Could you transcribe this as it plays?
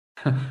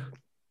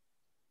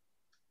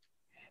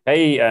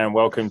Hey, and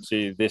welcome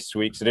to this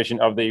week's edition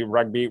of the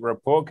Rugby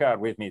Report Card.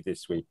 With me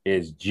this week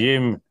is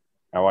Jim.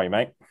 How are you,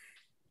 mate?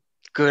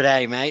 Good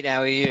day, mate.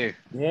 How are you?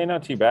 Yeah,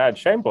 not too bad.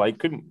 Shane Blake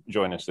couldn't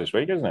join us this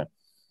week, isn't it?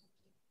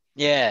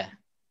 Yeah.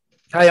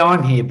 Hey,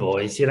 I'm here,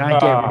 boys. You don't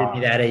get rid of me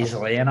Ah, that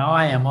easily, and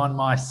I am on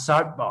my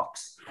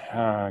soapbox.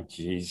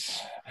 jeez.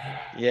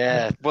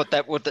 Yeah.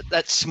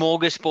 That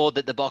smorgasbord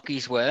that the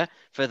Bockies were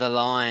for the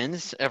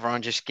Lions,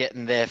 everyone just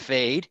getting their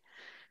feed.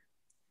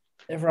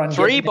 Everyone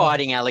Three getting there.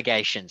 biting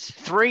allegations.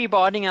 Three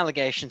biting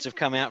allegations have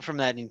come out from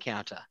that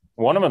encounter.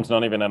 One of them's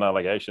not even an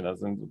allegation.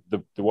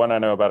 The one I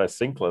know about is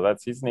Sinclair.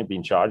 Isn't he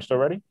been charged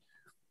already?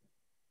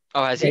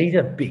 Oh, has Yeah, he? he's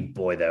a big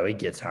boy, though. He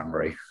gets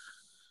hungry.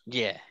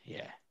 Yeah,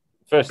 yeah.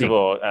 First of Big.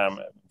 all,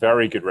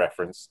 very good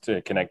reference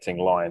to connecting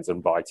lions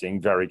and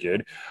biting. Very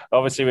good.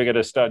 Obviously, we're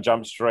going to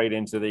jump straight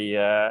into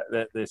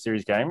the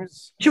series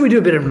games. Should we do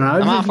a bit of an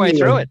I'm halfway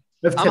through overview it.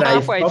 of I'm today's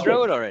halfway topic?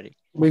 through it already.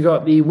 We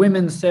got the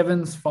women's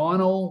sevens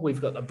final.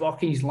 We've got the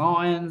Bockies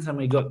Lions, and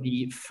we got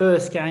the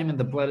first game of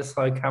the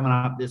Bledisloe coming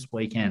up this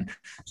weekend.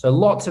 So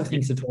lots of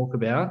things to talk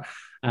about.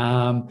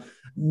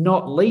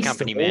 Not least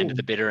Company of man all, to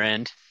the bitter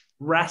end.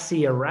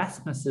 Rassie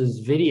Erasmus's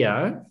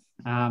video.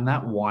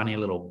 That whiny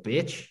little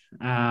bitch.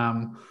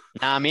 Nah,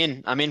 I'm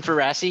in. I'm in for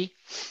Rassie.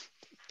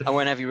 I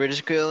won't have you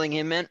ridiculing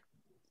him, man.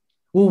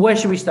 Well, where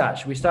should we start?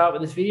 Should we start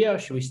with this video? Or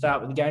should we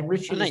start with the game?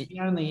 Richard I is think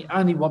the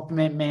only one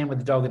man with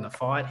the dog in the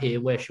fight here.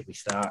 Where should we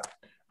start?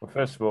 Well,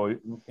 first of all,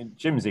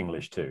 Jim's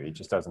English too. He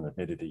just hasn't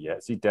admitted it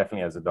yet. So he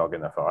definitely has a dog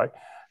in the fight.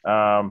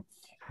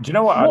 Do you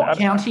know what? What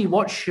county,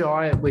 what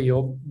shire were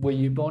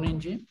you born in,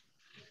 Jim?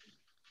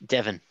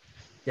 Devon.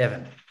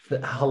 Devon.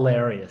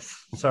 Hilarious.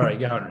 Sorry,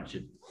 go on,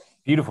 Richard.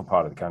 Beautiful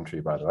part of the country,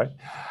 by the way.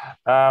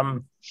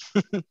 Um,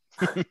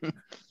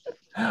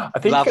 I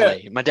think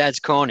Lovely. My dad's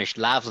Cornish.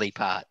 Lovely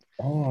part.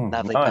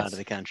 Lovely nice. part of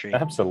the country.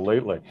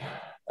 Absolutely.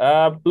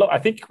 Look, I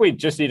think we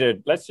just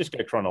let's just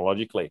go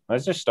chronologically.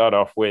 Let's just start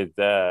off with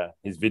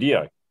his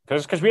video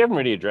because we haven't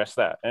really addressed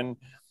that. And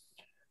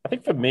I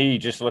think for me,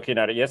 just looking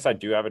at it, yes, I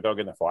do have a dog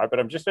in the fight, but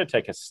I'm just going to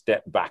take a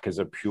step back as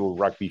a pure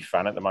rugby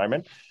fan at the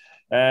moment.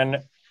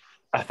 And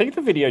I think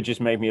the video just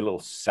made me a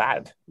little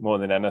sad more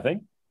than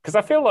anything because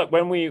I feel like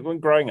when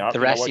growing up, The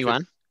Rassie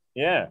one.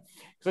 yeah,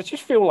 because I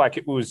just feel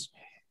like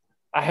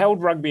I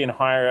held rugby in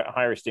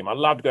higher esteem. I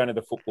loved going to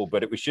the football,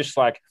 but it was just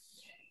like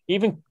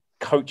even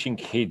coaching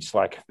kids,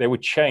 like they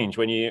would change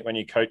when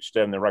you coached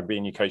the rugby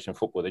and you coached them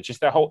football. It's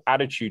just their whole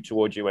attitude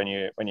towards you when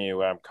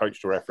you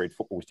coached or refereed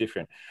football was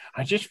different.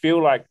 I just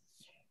feel like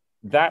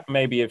that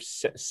maybe have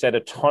set a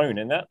tone,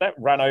 and that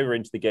ran over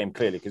into the game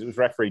clearly because it was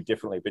refereed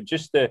differently. But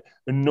just the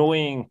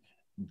annoying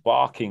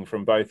barking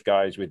from both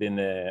guys within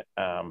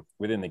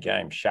the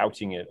game,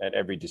 shouting at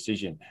every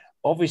decision,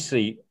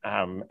 obviously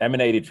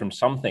emanated from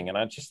something. And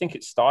I just think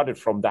it started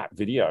from that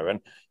video, and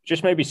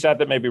just maybe sad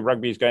that maybe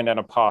rugby is going down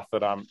a path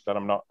that I'm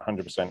not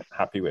 100%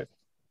 happy with.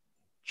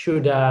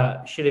 Should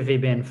have he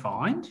been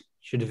fined?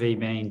 Should have he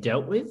been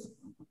dealt with?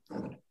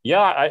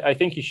 Yeah, I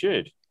think he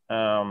should.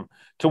 To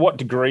what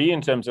degree,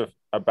 in terms of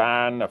a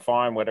ban, a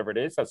fine, whatever it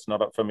is, that's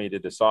not up for me to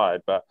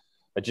decide. But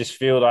I just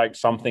feel like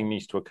something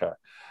needs to occur.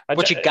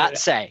 What's your gut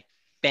say?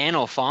 Ban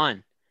or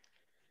fine?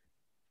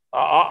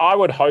 I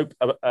would hope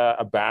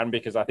a ban,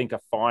 because I think a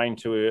fine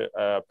to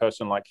a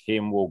person like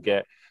him will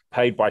get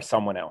paid by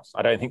someone else.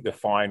 I don't think the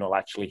fine will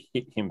actually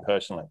hit him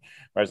personally.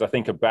 Whereas I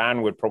think a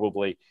ban would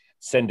probably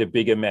send a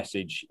bigger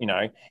message.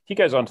 He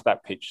goes onto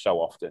that pitch so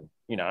often,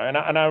 and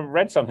I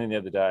read something the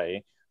other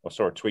day, or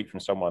saw a tweet from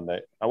someone,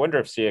 that I wonder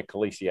if Sia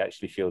Khaleesi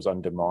actually feels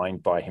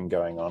undermined by him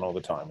going on all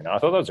the time. I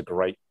thought that was a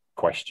great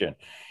question,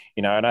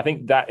 and I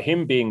think that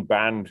him being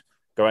banned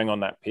going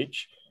on that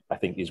pitch, I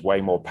think, is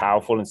way more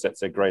powerful and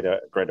sets a greater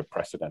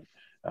precedent.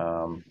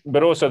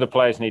 But also the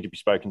players need to be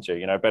spoken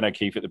to. Ben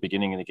O'Keefe at the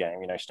beginning of the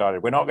game,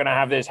 started, we're not going to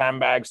have this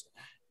handbags,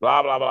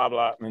 blah, blah, blah,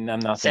 blah. And then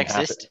nothing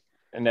happened.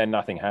 And then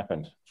nothing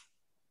happened.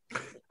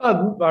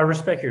 I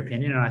respect your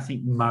opinion, and I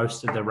think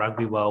most of the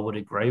rugby world would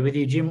agree with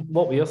you. Jim,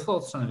 what were your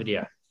thoughts on the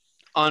video?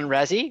 On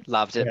Razzie,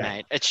 loved it, Yeah.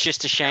 mate. It's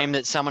just a shame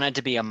that someone had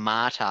to be a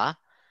martyr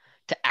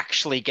to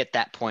actually get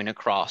that point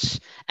across.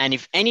 And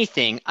if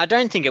anything, I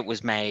don't think it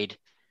was made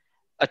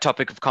a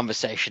topic of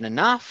conversation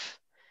enough,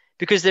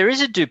 because there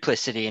is a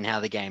duplicity in how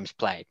the game's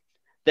played.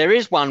 There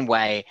is one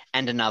way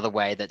and another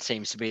way that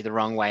seems to be the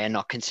wrong way and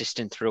not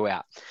consistent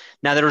throughout.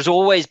 Now, there has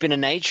always been a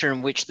nature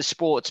in which the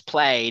sport's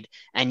played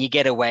and you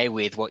get away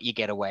with what you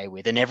get away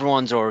with. And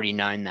everyone's already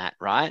known that,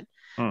 right?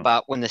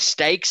 But when the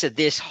stakes are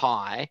this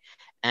high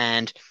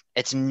and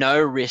it's no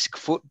risk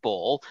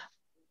football,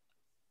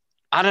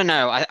 I don't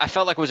know. I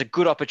felt like it was a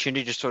good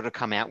opportunity to sort of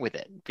come out with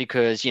it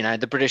because,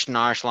 the British and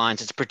Irish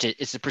Lions,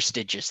 it's a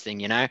prestigious thing,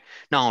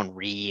 No one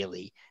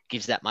really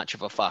gives that much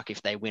of a fuck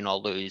if they win or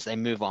lose. They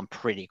move on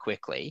pretty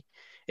quickly.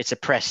 It's a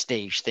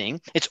prestige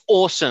thing. It's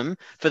awesome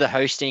for the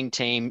hosting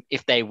team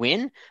if they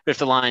win, but if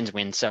the Lions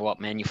win, so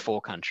what, man? You're four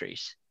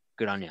countries.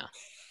 Good on you.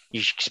 You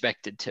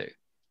expected to.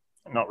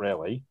 Not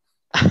really.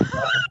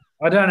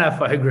 I don't know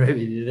if I agree with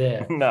you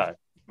there. No.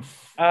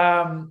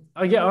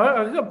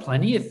 I've got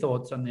plenty of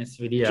thoughts on this Just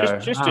video.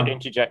 just to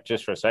interject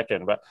just for a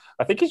second, but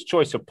I think his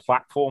choice of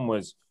platform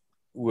was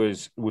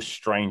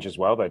strange as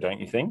well, though, don't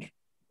you think?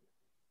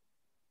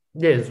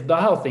 Yeah, the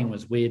whole thing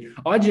was weird.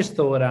 I just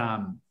thought,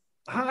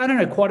 I don't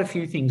know, quite a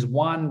few things.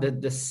 One,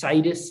 the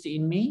sadist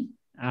in me,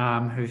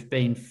 who've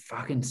been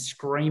fucking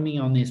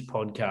screaming on this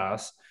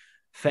podcast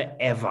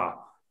forever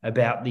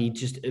about the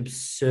just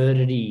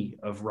absurdity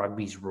of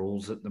rugby's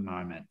rules at the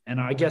moment. And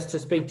I guess to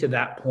speak to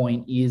that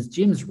point is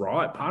Jim's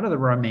right. Part of the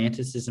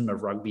romanticism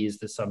of rugby is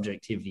the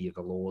subjectivity of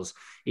the laws.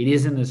 It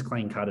isn't as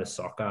clean cut as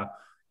soccer.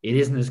 It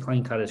isn't as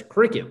clean cut as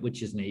cricket,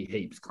 which is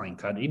heaps clean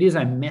cut. It is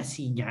a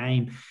messy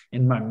game,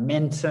 and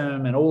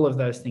momentum and all of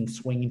those things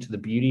swing into the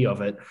beauty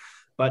of it.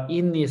 But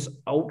in this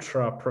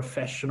ultra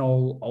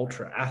professional,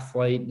 ultra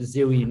athlete,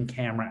 zillion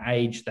camera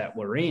age that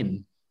we're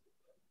in,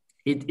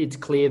 it's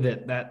clear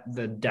that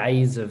the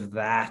days of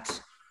that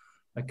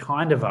are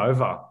kind of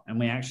over, and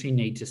we actually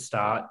need to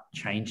start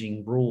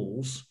changing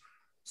rules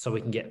so we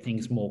can get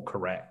things more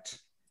correct.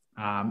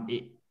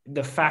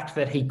 The fact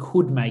that he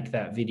could make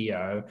that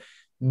video,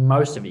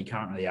 most of you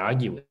can't really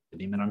argue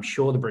with him. And I'm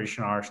sure the British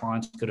and Irish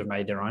Lions could have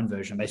made their own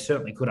version. They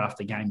certainly could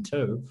after game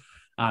two,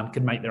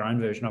 could make their own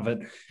version of it.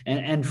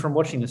 And from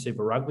watching the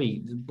Super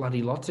Rugby,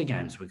 bloody lots of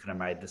games we could have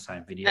made the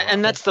same video.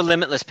 And that's the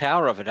limitless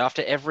power of it.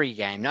 After every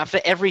game,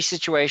 after every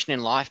situation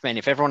in life, man,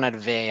 if everyone had a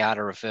VAR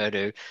to refer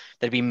to,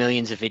 there'd be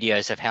millions of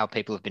videos of how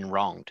people have been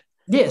wronged.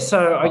 Yeah,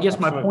 so I guess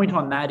my point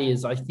on that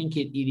is I think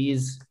it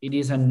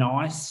is a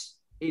nice,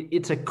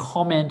 it's a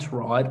comment,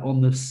 right,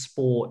 on the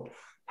sport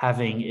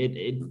having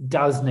it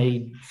does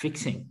need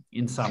fixing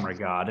in some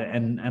regard,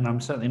 and I'm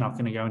certainly not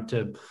going to go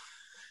into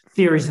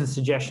theories and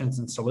suggestions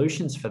and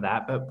solutions for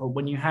that. But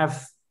when you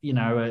have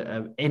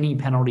any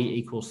penalty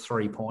equals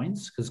 3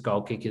 points because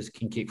goal kickers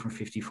can kick from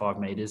 55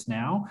 meters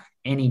now,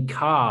 any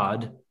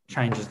card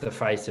changes the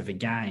face of a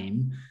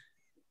game.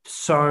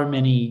 So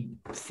many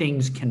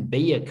things can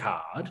be a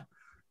card.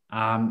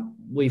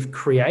 We've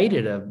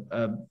created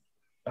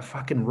a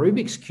fucking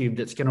Rubik's Cube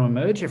that's going to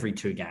emerge every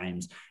 2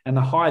 games. And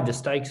the higher the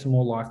stakes, the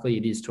more likely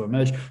it is to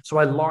emerge. So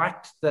I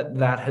liked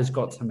that has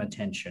got some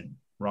attention,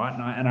 right?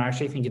 And I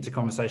actually think it's a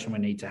conversation we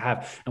need to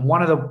have. And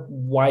one of the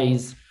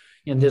ways,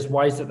 there's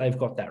ways that they've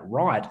got that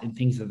right and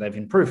things that they've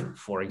improved.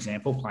 For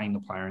example, playing the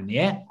player in the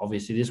air.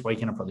 Obviously, this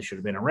weekend it probably should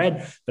have been a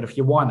red. But if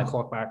you wind the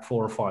clock back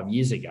 4 or 5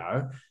 years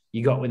ago,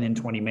 you got within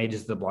 20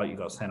 meters of the bloke, you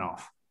got sent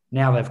off.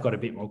 Now they've got a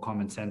bit more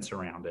common sense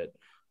around it.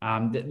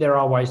 There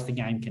are ways the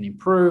game can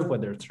improve,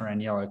 whether it's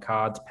around yellow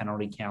cards,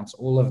 penalty counts,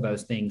 all of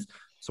those things.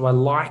 So I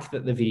like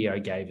that the video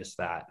gave us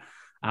that.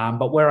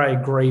 But where I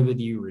agree with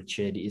you,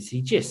 Richard, is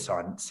he just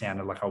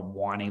sounded like a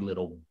whiny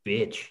little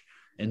bitch.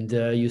 And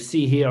you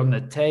see here on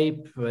the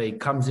tape, he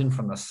comes in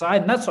from the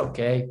side, and that's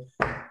okay.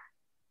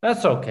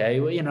 That's okay.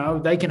 Well,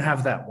 they can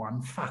have that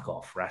one. Fuck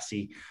off,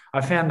 Rassie.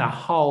 I found the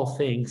whole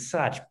thing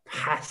such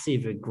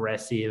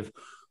passive-aggressive,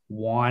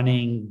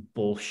 whining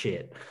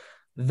bullshit.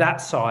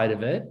 That side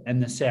of it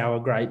and the sour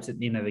grapes at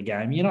the end of the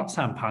game. You're not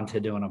some punter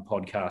doing a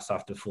podcast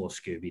after 4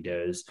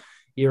 Scooby-Doos.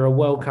 You're a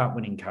World Cup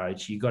winning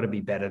coach. You've got to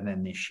be better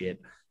than this shit.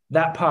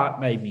 That part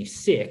made me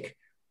sick,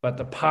 but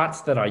the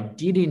parts that I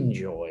did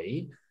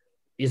enjoy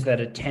is that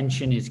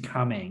attention is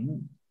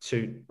coming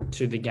to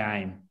the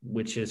game,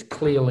 which is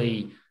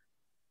clearly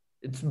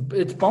it's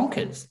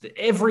bonkers.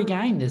 Every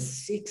game there's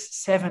 6,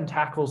 7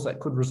 tackles that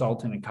could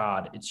result in a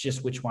card. It's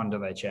just which one do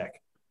they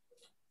check?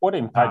 What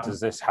impact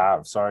does this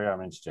have? Sorry, I'm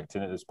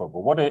interjecting at this point,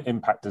 but what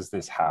impact does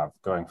this have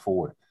going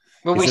forward?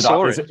 Well, we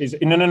saw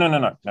it.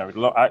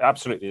 No.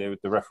 Absolutely,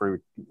 the referee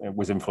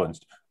was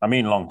influenced. I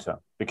mean, long term,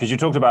 because you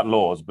talked about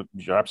laws, but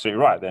you're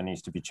absolutely right. There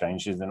needs to be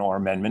changes or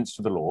amendments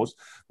to the laws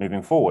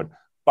moving forward.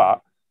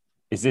 But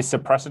is this a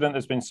precedent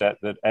that's been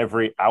set that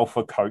every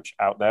alpha coach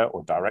out there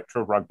or director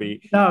of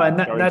rugby? No, and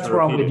that's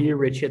wrong with you,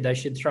 Richard. They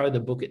should throw the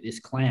book at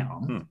this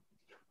clown.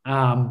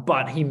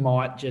 But he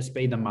might just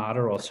be the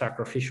martyr or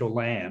sacrificial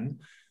lamb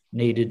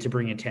needed to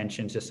bring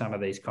attention to some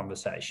of these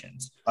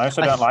conversations. I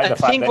also don't like the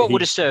fact that what would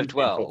have served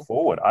well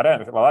forward. I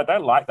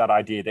don't like that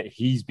idea that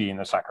he's being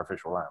the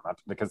sacrificial lamb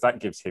because that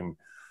gives him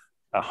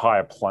a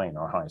higher plane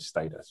or a higher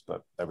status.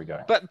 But there we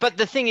go. But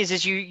the thing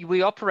is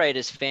we operate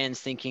as fans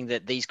thinking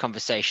that these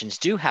conversations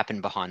do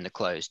happen behind the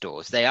closed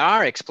doors. They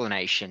are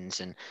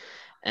explanations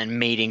and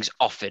meetings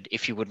offered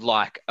if you would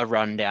like a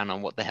rundown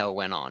on what the hell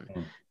went on.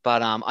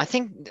 But I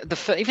think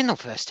even the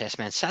first test,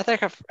 man, South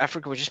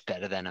Africa was just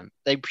better than them.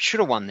 They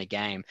should have won the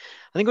game.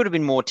 I think it would have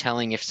been more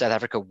telling if South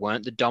Africa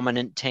weren't the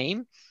dominant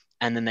team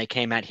and then they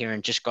came out here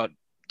and just got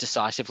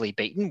decisively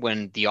beaten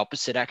when the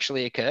opposite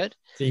actually occurred.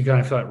 So you're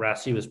going to feel like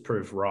Rassie was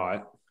proved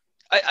right?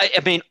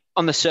 I mean,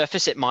 on the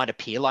surface, it might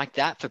appear like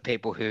that for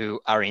people who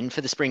are in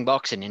for the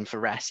Springboks and in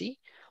for Rassie,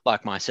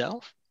 like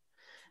myself.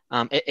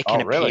 It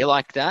can appear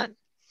like that.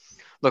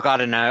 Look, I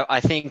don't know. I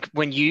think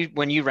when you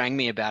rang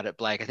me about it,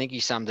 Blake, I think you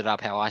summed it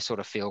up how I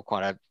sort of feel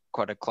quite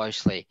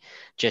closely.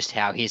 Just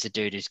how here's a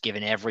dude who's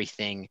given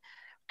everything,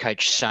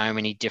 coached so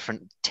many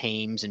different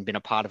teams and been a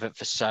part of it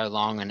for so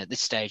long, and at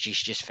this stage he's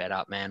just fed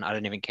up, man. I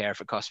don't even care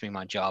if it costs me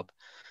my job.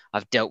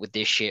 I've dealt with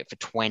this shit for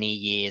 20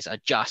 years. I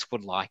just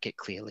would like it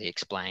clearly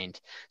explained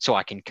so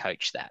I can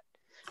coach that.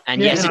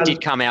 And yes, it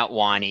did come out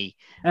whiny.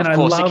 Of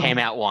course, it came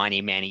out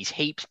whiny, man. He's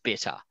heaps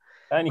bitter.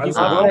 And he's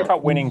a World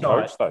Cup winning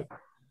coach, though.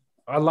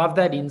 I love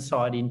that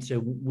insight into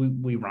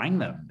we rang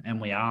them and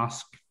we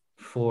asked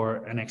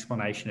for an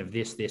explanation of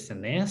this,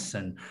 and this,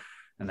 and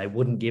they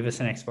wouldn't give us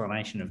an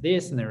explanation of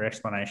this, and their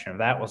explanation of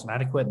that wasn't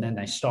adequate. And then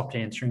they stopped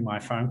answering my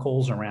phone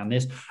calls around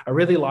this. I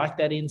really like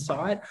that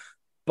insight,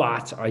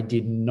 but I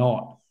did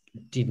not,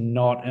 and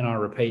I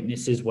repeat, and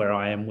this is where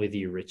I am with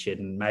you, Richard,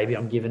 and maybe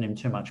I'm giving him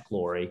too much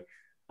glory.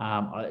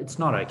 It's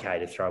not okay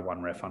to throw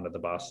one ref under the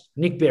bus.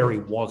 Nick Berry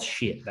was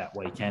shit that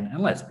weekend,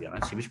 and let's be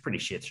honest, he was pretty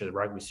shit through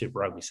the Super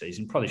Rugby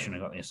season. Probably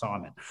shouldn't have got the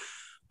assignment.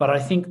 But I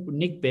think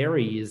Nick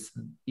Berry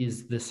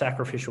is the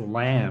sacrificial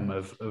lamb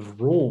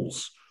of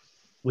rules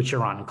which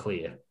are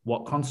unclear.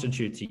 What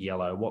constitutes a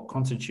yellow? What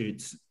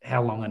constitutes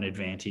how long an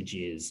advantage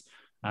is?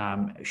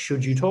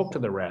 Should you talk to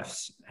the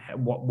refs?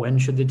 When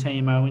should the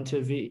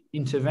TMO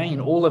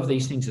intervene? All of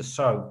these things are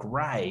so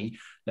grey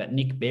that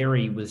Nick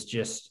Berry was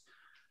just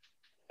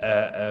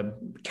a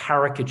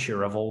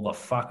caricature of all the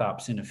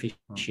fuck-ups in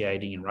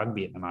officiating in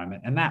rugby at the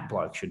moment. And that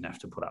bloke shouldn't have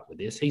to put up with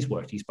this. He's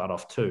worked his butt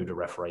off too to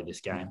referee this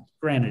game.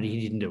 Granted,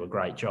 he didn't do a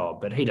great job,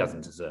 but he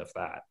doesn't deserve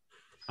that.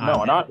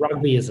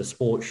 Rugby as a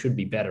sport should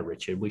be better,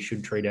 Richard. We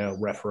should treat our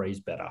referees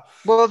better.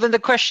 Well, then the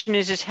question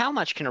is how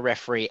much can a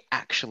referee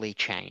actually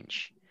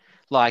change?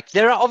 Like,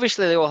 they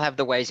all have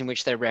the ways in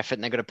which they ref it,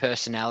 and they've got a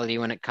personality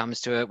when it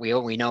comes to it.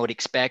 We know what to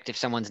expect. If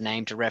someone's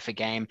named to ref a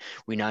game,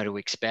 we know to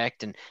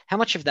expect. And how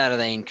much of that are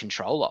they in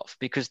control of?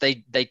 Because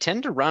they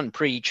tend to run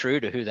pretty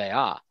true to who they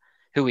are,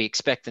 who we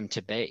expect them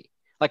to be.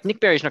 Like, Nick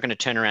Berry's not going to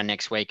turn around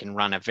next week and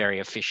run a very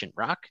efficient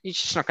ruck.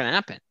 It's just not going to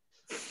happen.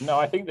 No,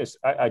 I think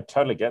I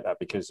totally get that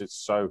because it's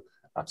so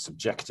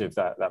subjective,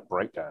 that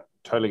breakdown.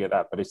 Totally get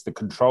that. But it's the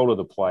control of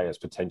the players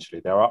potentially.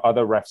 There are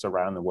other refs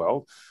around the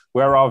world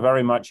where are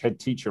very much head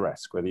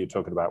teacher-esque, whether you're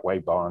talking about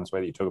Wade Barnes,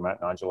 whether you're talking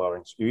about Nigel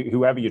Orange,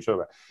 whoever you're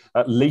talking about.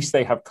 At least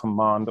they have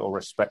command or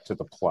respect to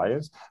the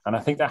players. And I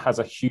think that has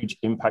a huge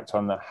impact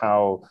on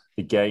how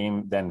the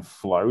game then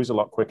flows a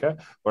lot quicker.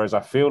 Whereas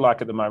I feel like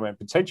at the moment,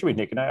 potentially with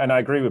Nick, and I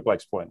agree with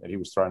Blake's point that he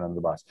was thrown under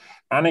the bus,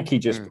 anarchy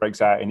just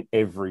breaks out in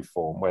every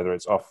form, whether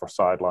it's off or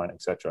sideline,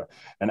 etc.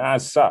 And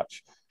as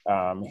such,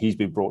 he's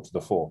been brought to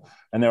the fore.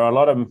 And there are a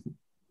lot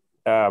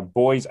of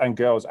boys and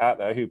girls out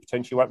there who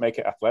potentially won't make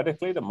it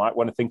athletically that might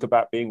want to think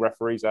about being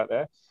referees out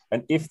there.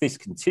 And if this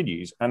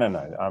continues, I don't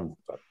know, I'm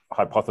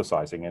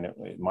hypothesizing and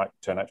it might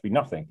turn out to be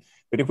nothing.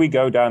 But if we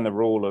go down the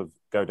rule of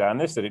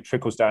that it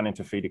trickles down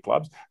into feeder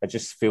clubs, I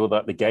just feel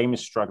that the game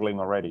is struggling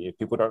already. If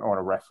people don't want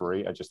a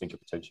referee, I just think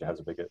it potentially has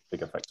a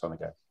big effect on the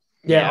game.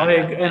 Yeah,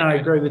 I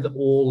agree with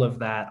all of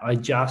that. I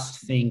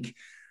just think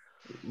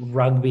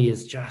rugby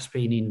has just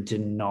been in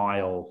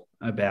denial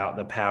about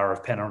the power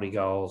of penalty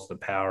goals, the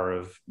power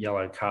of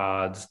yellow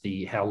cards,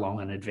 how long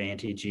an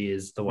advantage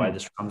is, the way the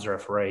scrums are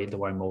refereed, the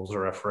way mauls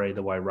are refereed,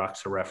 the way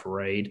rucks are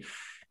refereed.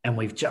 And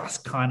we've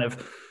just kind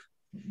of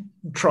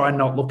try and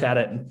not look at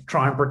it and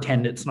try and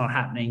pretend it's not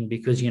happening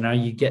because,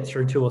 you get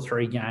through 2 or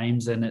 3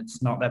 games and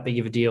it's not that big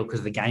of a deal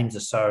because the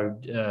games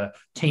are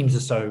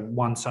teams are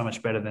one so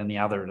much better than the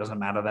other. It doesn't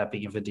matter that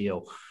big of a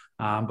deal.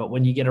 But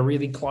when you get a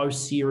really close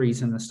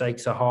series and the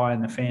stakes are high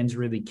and the fans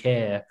really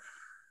care,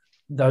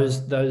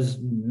 those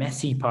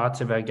messy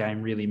parts of our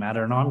game really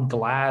matter. And I'm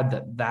glad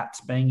that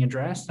that's being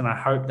addressed. And I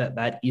hope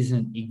that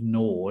isn't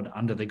ignored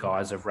under the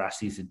guise of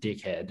Rassie's a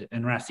dickhead.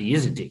 And Rassie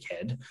is a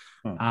dickhead.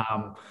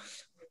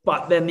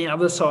 But then the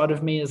other side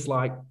of me is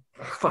like,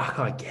 fuck,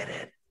 I get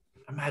it.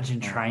 Imagine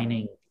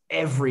training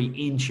every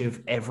inch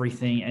of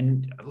everything.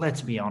 And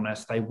let's be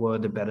honest, they were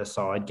the better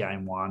side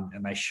game 1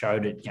 and they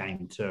showed it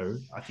game 2.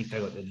 I think they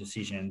got the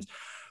decisions.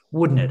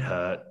 Wouldn't it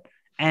hurt?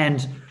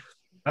 And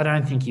I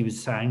don't think he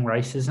was saying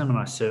racism, and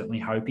I certainly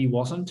hope he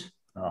wasn't.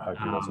 I hope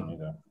he wasn't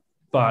either.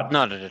 But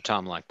not at a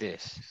time like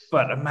this.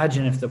 But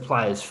imagine if the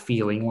players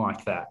feeling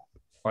like that,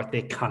 like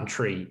their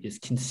country is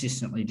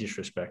consistently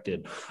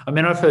disrespected. I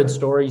mean, I've heard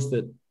stories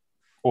that...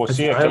 Or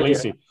Sia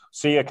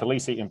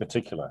Khaleesi in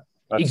particular.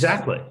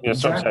 Exactly. Yeah,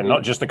 exactly.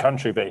 Not just the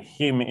country, but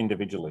him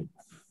individually.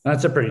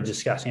 That's a pretty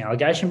disgusting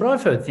allegation. But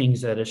I've heard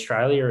things that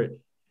Australia,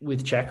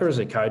 with Checker as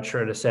a coach,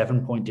 are at a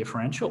 7-point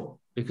differential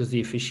because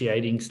the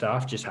officiating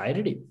staff just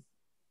hated him.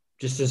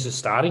 Just as a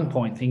starting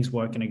point, things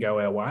weren't going to go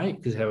our way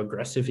because how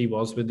aggressive he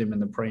was with them in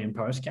the pre and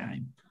post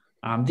game.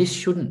 This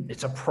shouldn't.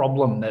 It's a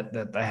problem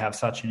that they have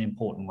such an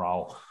important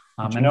role.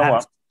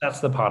 That's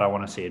the part I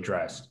want to see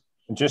addressed.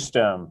 Just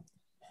there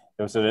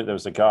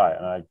was a guy,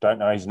 and I don't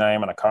know his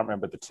name, and I can't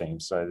remember the team,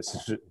 so this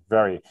is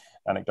very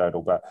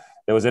anecdotal. But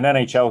there was an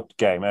NHL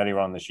game earlier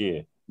on this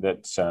year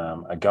that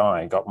a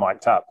guy got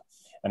mic'd up,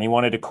 and he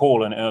wanted to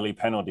call an early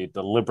penalty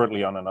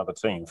deliberately on another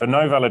team for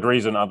no valid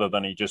reason other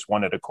than he just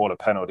wanted to call a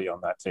penalty on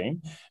that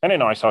team. And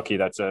in ice hockey,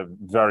 that's a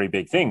very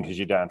big thing because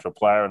you're down to a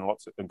player and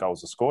lots of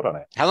goals are scored on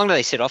it. How long do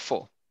they sit off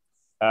for?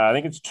 I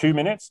think it's 2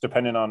 minutes,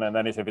 depending on, and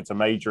then if it's a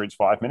major, it's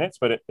 5 minutes.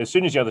 But as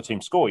soon as the other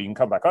team score, you can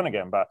come back on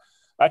again. But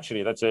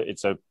actually,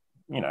 it's a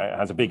it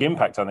has a big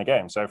impact on the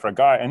game. So for a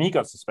guy, and he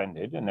got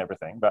suspended and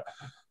everything, but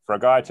for a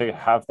guy to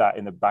have that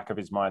in the back of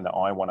his mind that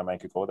I want to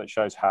make a call, that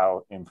shows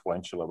how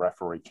influential a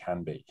referee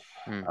can be.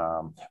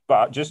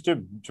 But just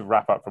to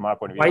wrap up from our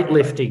point of view,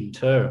 weightlifting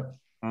too.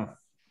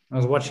 I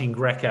was watching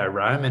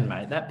Greco-Roman,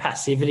 mate. That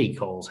passivity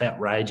call's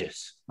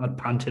outrageous. I'd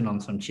punt in on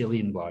some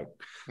Chilean bloke.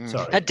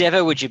 Sorry. How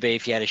devo would you be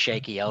if you had a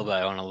shaky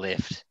elbow on a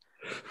lift?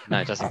 No,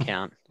 it doesn't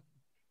count.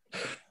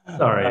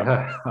 Sorry,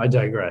 I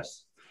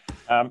digress.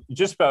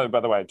 Just by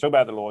the way, talk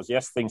about the laws.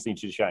 Yes, things need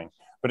to change,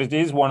 but it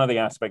is one of the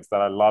aspects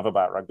that I love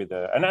about rugby,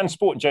 and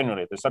sport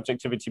generally. The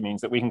subjectivity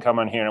means that we can come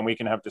on here and we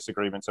can have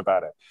disagreements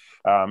about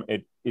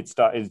it.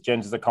 It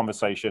genders the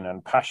conversation,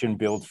 and passion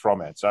builds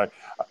from it. So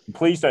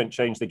please don't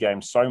change the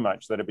game so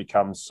much that it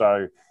becomes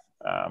so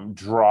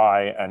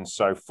dry and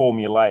so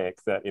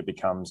formulaic that it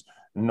becomes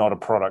not a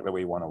product that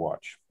we want to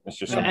watch. It's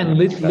just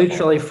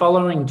literally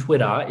following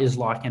Twitter is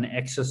like an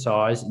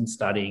exercise in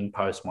studying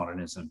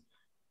postmodernism.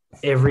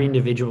 Every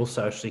individual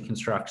socially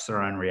constructs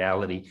their own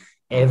reality.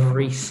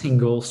 Every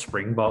single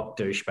Springbok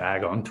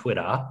douchebag on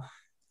Twitter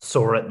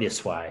saw it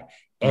this way.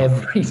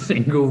 Every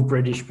single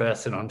British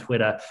person on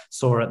Twitter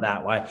saw it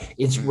that way.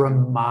 It's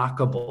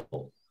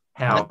remarkable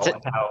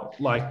how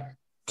like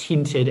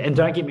tinted, and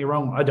don't get me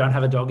wrong, I don't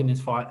have a dog in this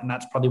fight, and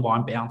that's probably why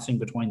I'm bouncing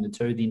between the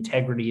two, the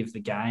integrity of the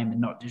game and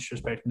not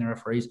disrespecting the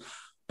referees.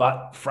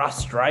 But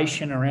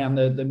frustration around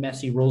the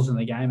messy rules in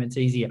the game, it's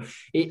easier.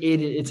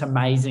 It's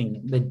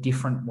amazing the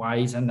different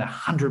ways and the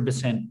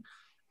 100%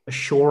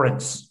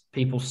 assurance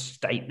people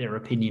state their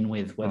opinion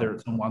with, whether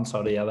it's on one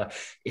side or the other.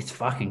 It's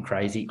fucking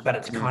crazy, but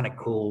it's kind of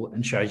cool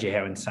and shows you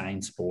how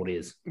insane sport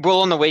is.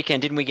 Well, on the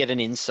weekend, didn't we get an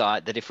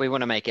insight that if we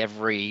want to make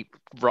every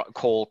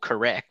call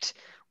correct,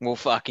 well,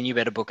 fucking, you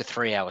better book a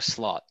 3-hour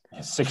slot.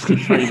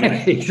 63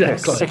 minutes.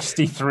 Exactly.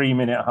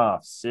 63-minute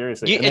half.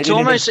 Seriously.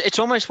 It's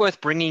almost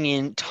worth bringing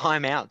in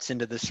timeouts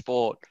into the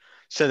sport.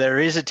 So there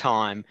is a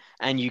time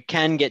and you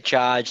can get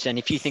charged. And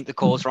if you think the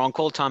call's wrong,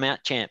 call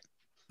timeout, champ.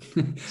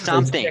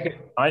 Something.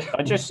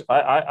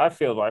 I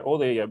feel like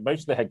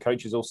most of the head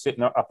coaches all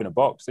sitting up in a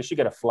box. They should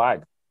get a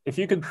flag. If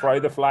you can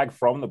throw the flag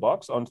from the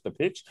box onto the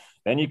pitch,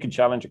 then you can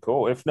challenge a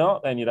call. If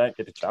not, then you don't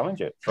get to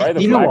challenge it. Throw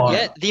the flag.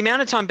 Yeah, the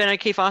amount of time Ben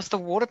O'Keefe asked the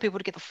water people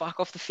to get the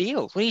fuck off the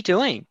field. What are you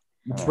doing?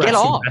 Get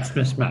off.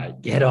 Erasmus,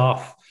 mate. Get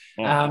off.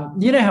 Yeah.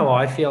 You know how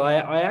I feel?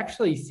 I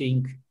actually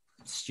think,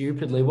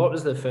 stupidly, what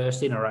was the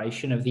first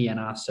iteration of the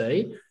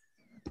NRC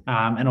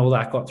and all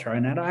that got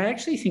thrown out? I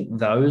actually think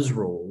those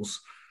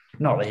rules,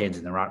 not the heads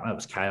in the ruck, that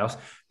was chaos,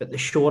 but the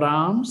short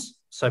arms,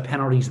 so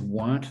penalties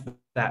weren't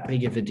that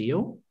big of a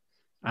deal.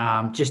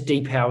 Just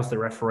depowers the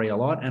referee a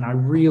lot. And I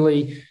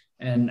really,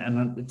 and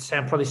it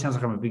probably sounds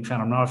like I'm a big fan.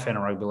 I'm not a fan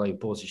of rugby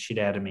league, bores the shit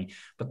out of me.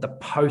 But the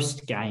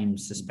post-game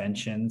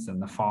suspensions and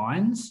the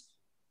fines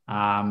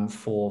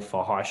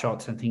for high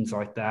shots and things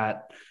like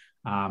that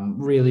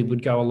really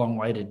would go a long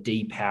way to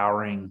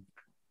depowering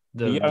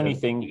the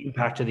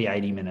impact of the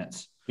 80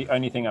 minutes. The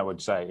only thing I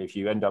would say, if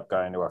you end up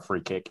going to a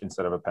free kick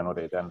instead of a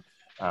penalty, then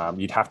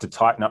you'd have to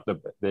tighten up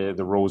the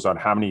rules on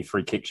how many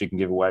free kicks you can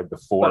give away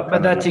before.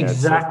 But that's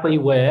exactly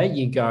where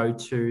you go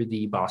to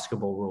the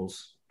basketball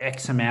rules.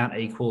 X amount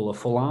equal a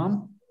full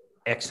arm.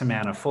 X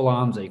amount of full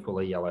arms equal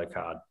a yellow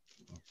card.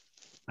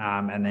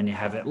 And then you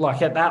have it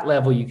like at that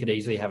level, you could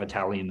easily have a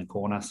tally in the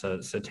corner so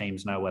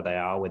teams know where they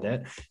are with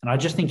it. And I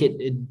just think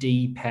it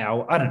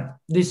depower. I don't know.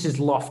 This is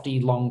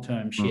lofty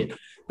long-term shit,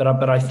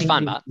 but I think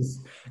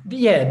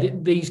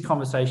these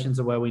conversations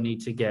are where we need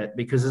to get,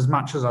 because as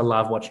much as I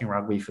love watching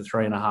rugby for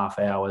 3.5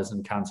 hours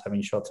and cunts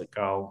having shots at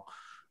goal,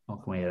 how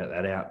can we edit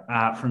that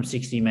out? From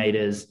 60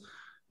 meters,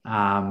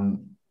 I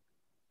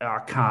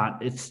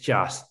can't. It's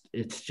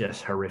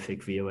just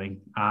horrific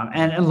viewing.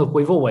 And look,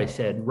 we've always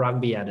said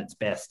rugby at its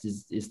best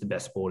is the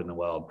best sport in the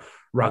world.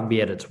 Rugby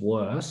at its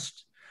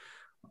worst,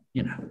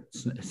 I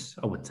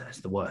wouldn't say it's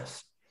the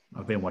worst.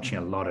 I've been watching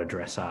a lot of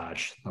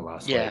dressage the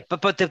last week. Yeah,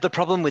 but the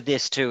problem with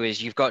this too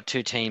is you've got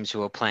two teams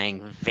who are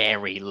playing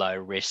very low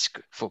risk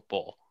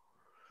football,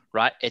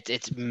 right?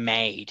 It's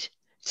made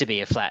to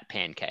be a flat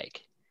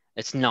pancake.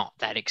 It's not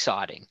that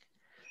exciting.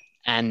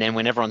 And then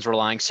when everyone's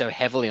relying so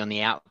heavily on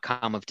the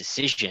outcome of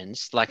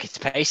decisions, like it's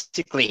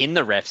basically in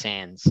the ref's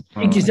hands.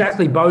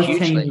 Exactly. Both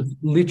teams,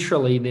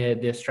 literally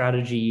their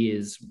strategy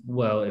is,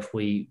 well, if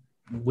we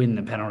win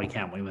the penalty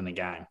count, we win the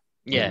game.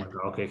 Yeah.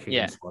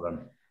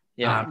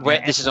 Yeah.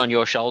 This is on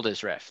your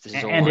shoulders, ref. This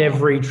is all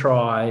every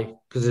try,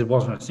 because there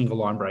wasn't a single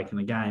line break in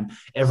the game,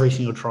 every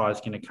single try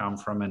is going to come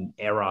from an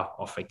error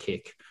off a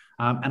kick.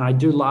 And I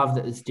do love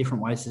that there's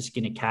different ways to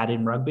skin a cat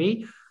in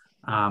rugby.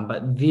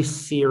 But this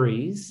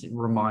series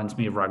reminds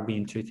me of rugby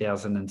in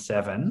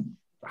 2007.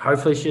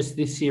 Hopefully it's just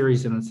this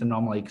series and it's an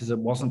anomaly, because it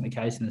wasn't the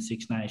case in the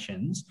Six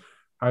Nations.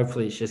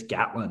 Hopefully it's just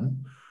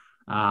Gatlin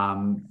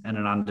and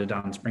an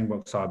underdone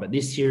Springbok side. But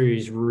this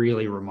series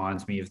really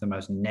reminds me of the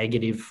most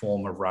negative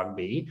form of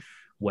rugby,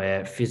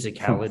 where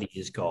physicality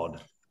is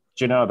God.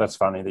 Do you know, that's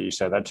funny that you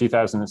say that.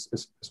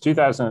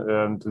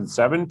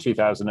 2007,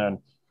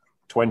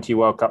 2020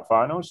 World Cup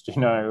finals. Do you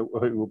know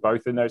who were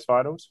both in those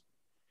finals?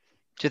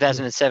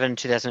 2007,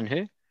 2000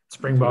 who?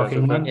 Springbok,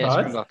 England, Yeah, both.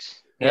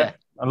 Springboks. Yeah. Yeah.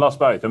 And lost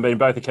both. And in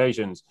both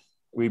occasions,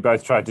 we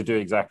both tried to do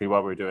exactly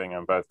what we were doing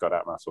and both got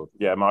out-muscled.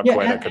 Yeah, Mark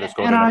Cueto could have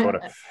scored in a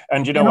quarter.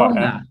 And you know what?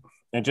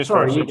 And just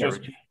Sorry, for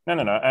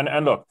no.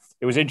 And look,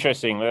 it was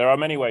interesting. There are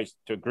many ways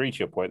to agree to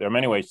your point. There are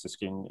many ways to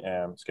skin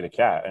a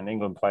cat. And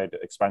England played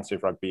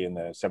expansive rugby in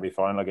the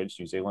semi-final against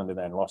New Zealand and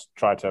then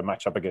tried to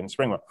match up against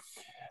Springbok.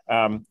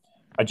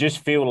 I just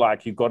feel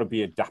like you've got to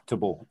be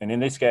adaptable. And in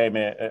this game,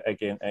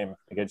 again,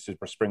 against the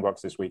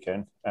Springboks this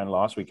weekend and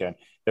last weekend,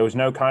 there was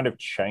no kind of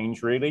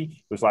change really.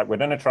 It was like we're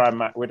going to try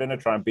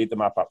and beat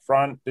them up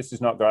front. This is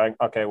not going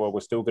okay. Well, we're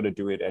still going to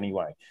do it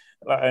anyway.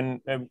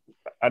 And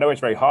I know it's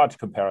very hard to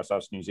compare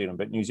ourselves to New Zealand,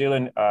 but New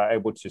Zealand are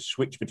able to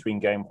switch between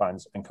game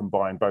plans and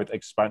combine both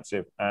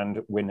expansive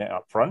and win it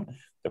up front.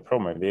 The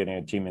problem is the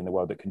only team in the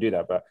world that can do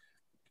that, but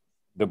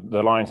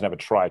the Lions never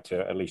tried to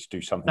at least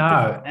do something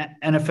different.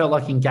 And it felt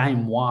like in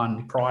game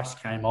one, Price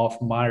came off,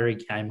 Murray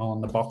came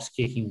on, the box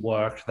kicking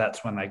worked.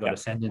 That's when they got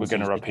ascendancy. We're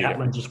going to repeat it.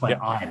 Gatland just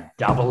went, I am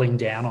doubling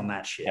down on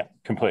that shit. Yeah,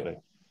 completely.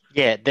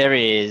 Yeah, there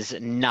is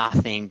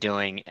nothing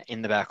doing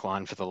in the back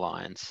line for the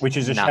Lions. Which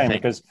is a shame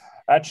because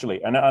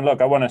actually, and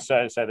look, I want to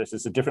say this,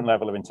 it's a different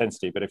level of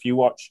intensity, but if you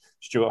watch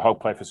Stuart Hogg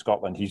play for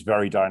Scotland, he's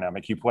very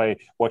dynamic.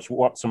 Watch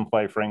Watson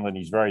play for England,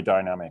 he's very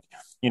dynamic.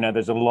 You know,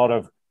 there's a lot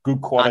of good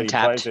quality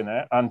players in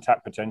there,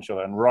 untapped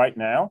potential. And right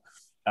now,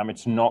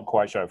 it's not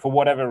quite sure for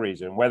whatever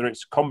reason, whether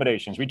it's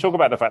combinations. We talk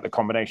about the fact that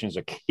combinations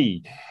are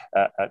key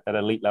at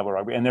elite level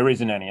rugby, and there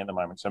isn't any at the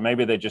moment. So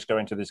maybe they're just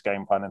going to this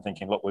game plan and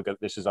thinking, look,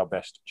 this is our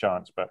best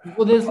chance. But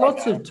there's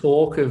lots of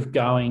talk of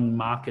going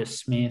Marcus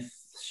Smith,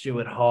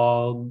 Stuart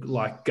Hogg,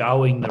 like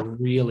going the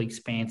real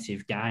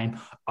expansive game.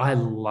 I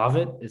love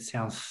it. It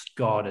sounds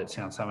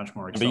so much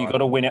more exciting. But you've got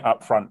to win it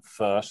up front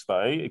first,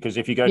 though, because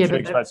if you go too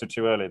expensive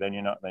too early, then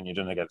you're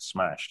going to get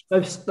smashed.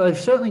 They've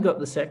certainly got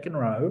the second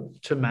row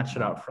to match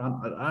it up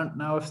front. I don't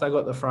know if they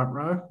got the front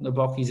row. The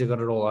Bockies have got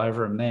it all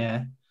over them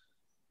there.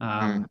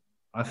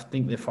 I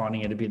think they're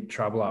finding it a bit of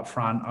trouble up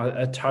front.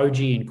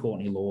 Toji and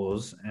Courtney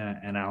Laws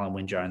and Alan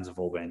Wynne-Jones have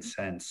all been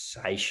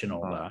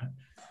sensational, though.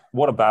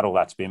 What a battle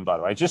that's been, by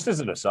the way. Just as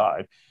an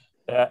aside,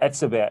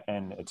 Etzebeth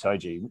and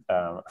Itoji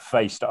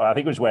faced, I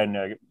think it was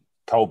when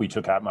Colby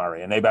took out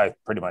Murray, and they both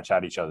pretty much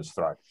had each other's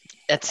throat.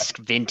 That's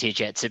vintage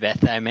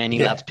Etzebeth, though, man.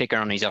 He loves picking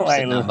on his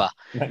opposite number.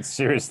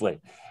 Seriously.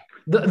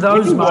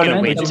 Those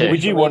moments.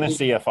 Would you want to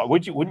see a fight?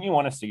 Wouldn't you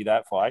want to see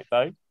that fight,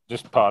 though?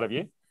 Just part of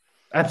you?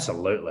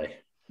 Absolutely.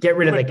 Get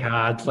rid of the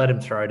cards. Let him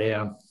throw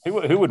down.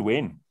 Who would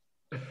win?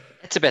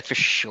 Etzebeth for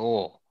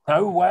sure.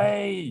 No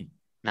way.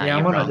 No,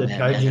 I'm on the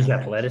Toji's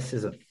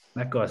athleticism.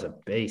 That guy's a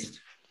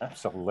beast.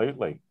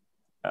 Absolutely.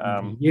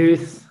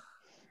 Youth.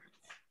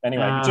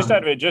 Anyway, by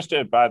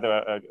the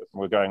way,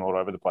 we're going all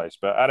over the place,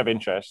 but out of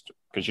interest,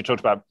 because you talked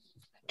about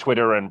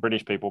Twitter and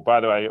British people, by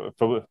the way,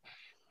 for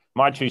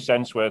my 2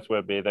 cents worth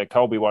would be that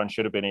Colby one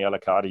should have been a yellow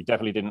card. He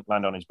definitely didn't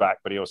land on his back,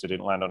 but he also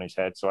didn't land on his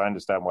head. So I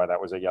understand why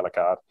that was a yellow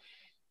card.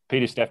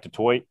 Peter Steph to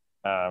Toy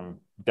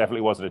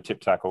definitely wasn't a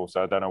tip tackle.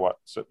 So I don't know what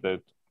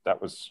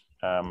that was.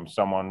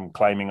 Someone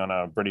claiming on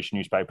a British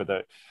newspaper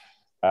that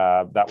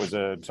that was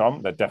a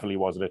Tom. That definitely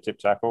wasn't a tip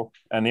tackle.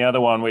 And the other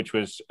one, which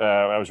was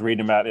I was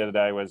reading about the other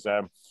day, was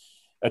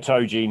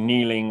Itoji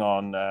kneeling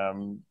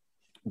on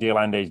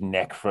Diolande's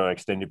neck for an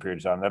extended period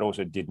of time. That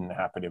also didn't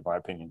happen, in my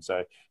opinion.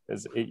 So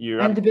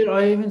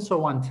I even saw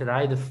one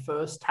today. The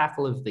first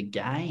tackle of the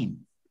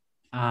game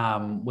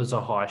was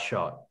a high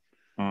shot.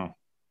 And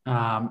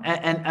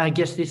I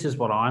guess this is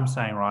what I'm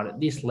saying, right? At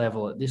this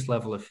level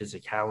of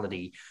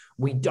physicality,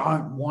 we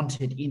don't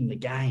want it in the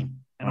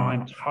game. And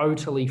I'm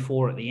totally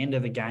for, at the end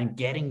of the game,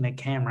 getting the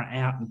camera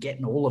out and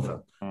getting all of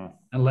them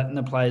and letting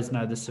the players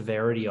know the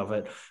severity of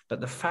it. But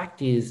the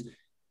fact is,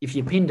 if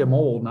you pinned them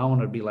all, no one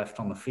would be left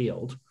on the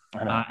field.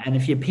 And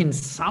if you pin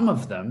some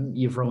of them,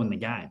 you've ruined the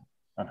game.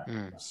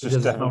 Because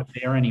it's not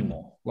fair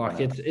anymore. Like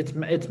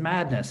it's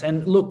madness.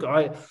 And look,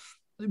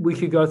 we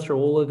could go through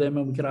all of them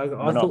and we could argue.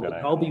 I thought the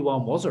Colby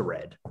one was a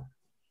red.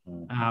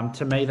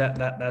 To me,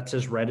 that's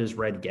as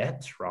red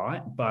gets,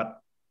 right? But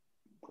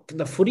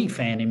the footy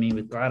fan in me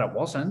was glad it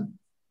wasn't.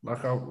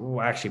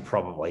 Actually,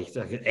 probably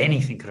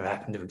anything could have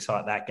happened to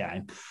excite that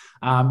game.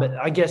 But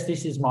I guess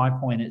this is my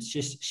point. It's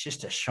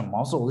just a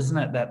schmozzle, isn't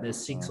it? That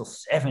there's 6 or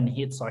 7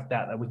 hits like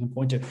that we can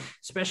point to,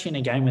 especially in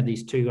a game where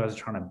these two guys are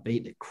trying to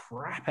beat the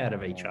crap out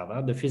of each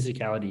other. The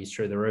physicality is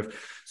through the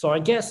roof. So I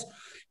guess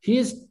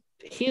here's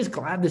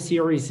glad the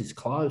series is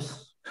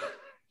close.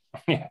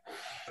 Yeah.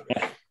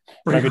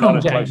 Maybe not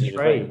as close as you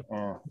think.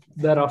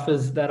 That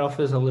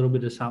offers a little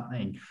bit of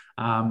something.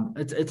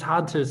 It's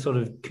hard to sort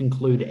of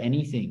conclude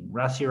anything.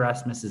 Rusty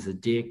Erasmus is a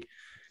dick.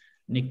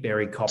 Nick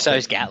Berry copped. So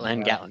is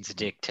Gatland. Gatland's a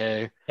dick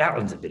too.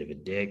 Gatland's a bit of a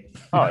dick.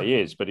 Oh, he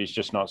is, but he's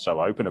just not so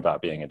open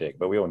about being a dick.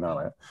 But we all know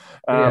it.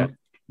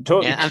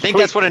 I think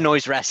that's what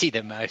annoys Rassie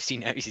the most. He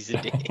knows he's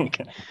a dick.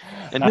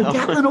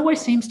 Gatland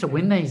always seems to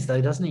win these, though,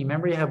 doesn't he?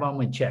 Remember he had one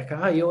with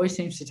Checker? He always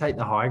seems to take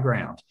the high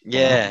ground.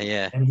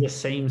 Yeah. And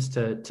just seems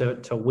to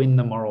win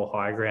the moral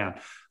high ground.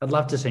 I'd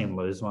love to see him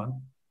lose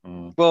one.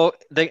 Well,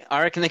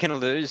 I reckon they're going to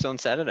lose on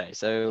Saturday,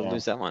 so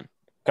lose that one.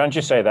 Can I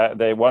just say that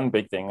the one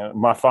big thing,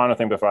 my final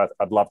thing before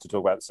I'd love to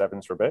talk about the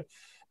sevens for a bit,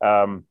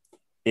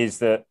 is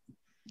that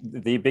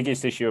the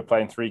biggest issue of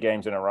playing 3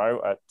 games in a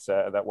row at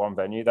that one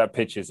venue, that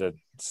pitch is a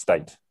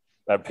state.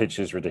 That pitch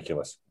is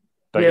ridiculous.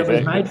 Don't it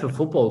was made for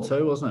football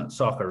too, wasn't it?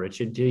 Soccer,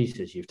 Richard.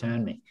 Jesus, you've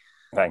turned me.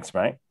 Thanks,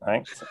 mate.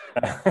 Thanks.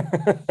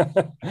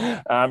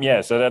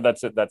 So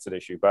that's an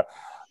issue. But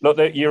look,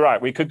 you're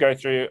right. We could go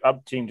through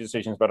team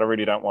decisions, but I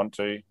really don't want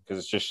to because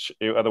it's just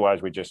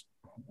otherwise we're just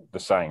the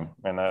same.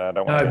 And I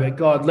don't want. No, but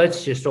God,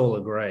 let's just all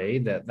agree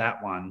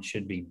that one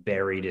should be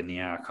buried in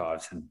the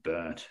archives and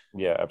burnt.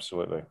 Yeah,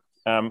 absolutely.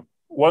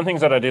 One of the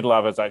things that I did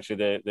love is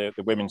actually the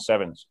women's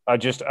sevens. I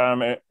just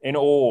in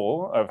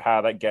awe of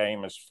how that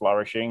game is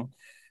flourishing.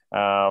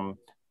 I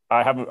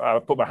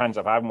put my hands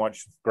up. I haven't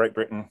watched Great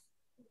Britain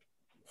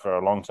for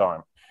a long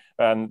time,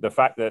 and the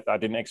fact that I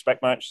didn't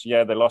expect much.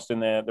 Yeah, they lost in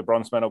the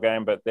bronze medal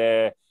game, but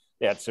they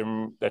had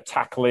their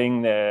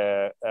tackling,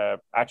 their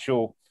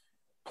actual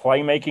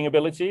playmaking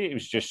ability. It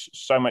was just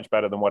so much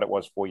better than what it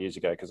was 4 years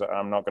ago. Because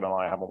I'm not going to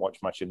lie, I haven't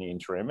watched much in the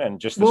interim, and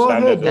just the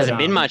standard. There hasn't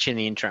been much in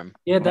the interim.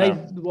 Yeah,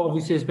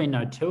 obviously there's been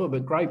no tour,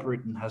 but Great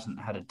Britain hasn't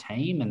had a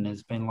team, and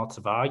there's been lots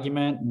of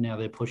argument. And now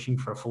they're pushing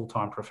for a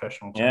full-time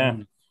professional team. Yeah,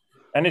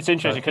 and it's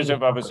interesting because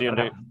of obviously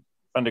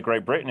under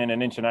Great Britain in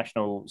an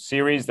international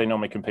series, they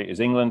normally compete as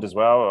England as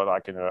well, or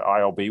like in an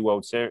ILB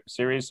World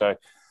Series. So,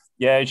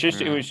 yeah,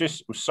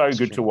 it was so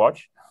good to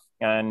watch,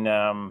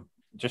 and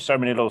just so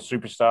many little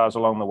superstars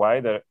along the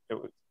way that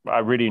I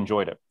really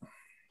enjoyed it.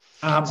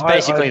 It's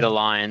basically the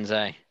Lions,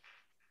 eh?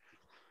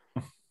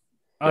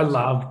 I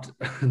loved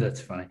that's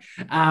funny.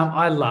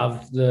 I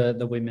loved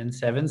the women's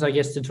sevens. I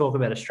guess to talk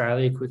about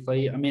Australia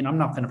quickly. I mean, I'm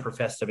not going to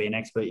profess to be an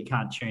expert. You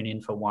can't tune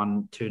in for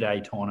 1-2 day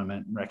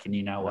tournament and reckon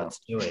you know what's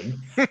doing.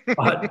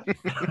 But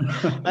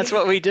that's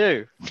what we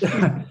do.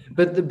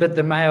 but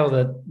the mail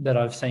that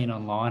I've seen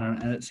online,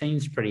 and it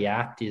seems pretty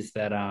apt, is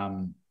that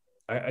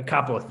a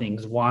couple of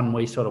things. One,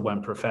 we sort of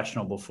went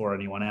professional before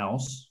anyone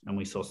else, and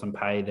we saw some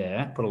pay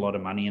there, put a lot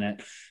of money in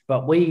it.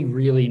 But we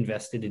really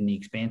invested in the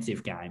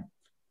expansive game.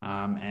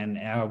 And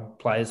our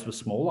players were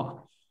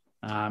smaller.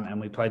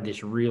 And we played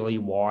this really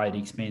wide,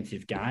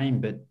 expansive game.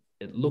 But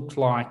it looked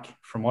like,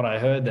 from what I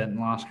heard, that in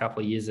the last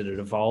couple of years it had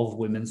evolved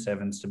women's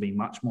sevens to be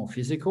much more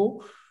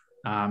physical.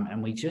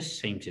 And we just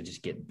seemed to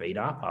just get beat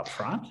up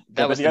front.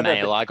 That was the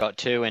mail I got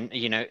too.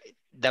 And,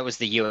 that was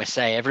the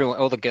USA.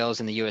 All the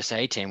girls in the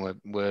USA team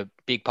were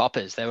big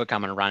poppers. They were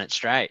coming to run it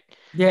straight.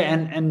 Yeah,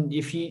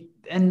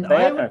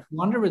 I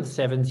wonder with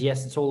sevens,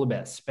 yes, it's all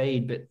about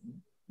speed, but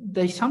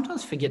they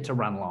sometimes forget to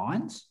run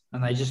lines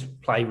and they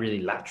just play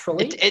really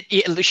laterally.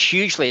 It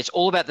hugely. It's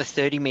all about the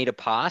 30-meter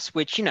pass,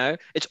 which,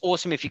 it's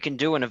awesome if you can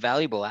do and a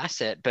valuable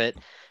asset. But,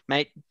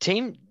 mate,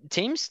 teams,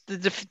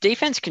 the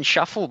defense can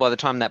shuffle by the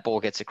time that ball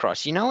gets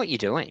across. You know what you're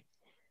doing.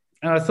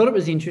 And I thought it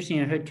was interesting.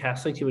 I heard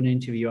Cassie do an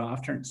interview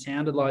after, and it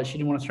sounded like she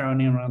didn't want to throw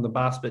anyone under the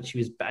bus, but she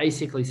was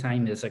basically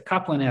saying there's a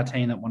couple in our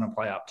team that want to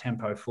play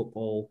up-tempo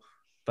football,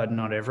 but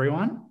not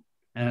everyone.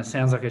 And it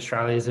sounds like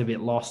Australia is a bit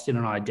lost in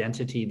an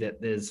identity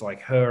that there's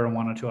like her and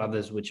one or two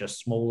others which are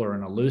smaller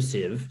and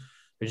elusive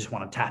who just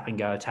want to tap and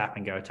go, tap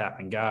and go, tap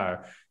and go.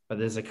 But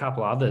there's a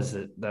couple others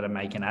that are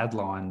making ad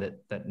line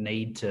that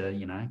need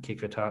to,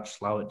 kick the touch,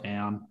 slow it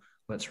down,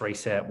 let's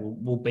reset.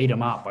 We'll beat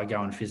them up by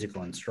going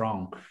physical and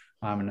strong.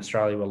 In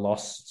Australia, we're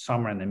lost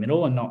somewhere in the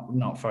middle and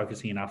not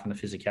focusing enough on the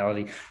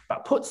physicality.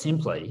 But put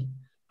simply,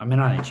 I mean,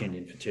 I only tuned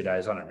in for 2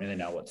 days. I don't really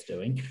know what's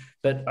doing.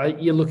 But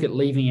you look at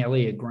leaving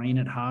Elliot Green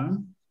at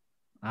home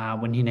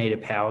when you need a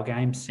power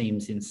game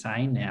seems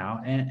insane now.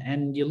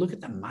 And you look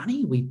at the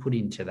money we put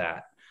into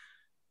that.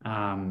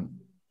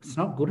 It's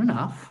not good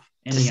enough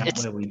ending up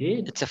where we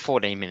did. It's a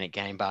 14-minute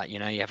game, but, you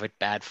have a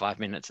bad 5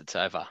 minutes, it's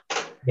over.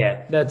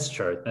 Yeah, that's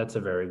true. That's a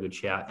very good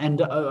shout.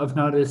 And I've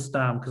noticed,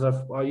 because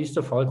I used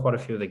to follow quite a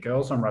few of the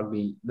girls on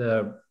rugby,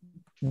 the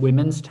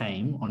women's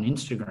team on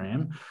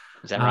Instagram.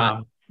 Is that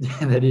right?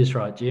 That is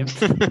right, Jim.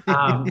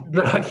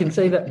 But I can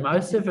see that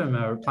most of them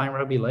are playing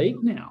rugby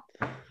league now.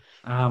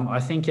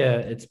 I think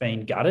it's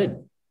been gutted.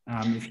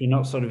 If you're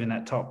not sort of in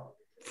that top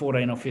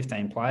 14 or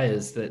 15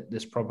 players, that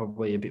there's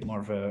probably a bit more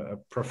of a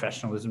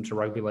professionalism to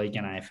rugby league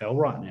and AFL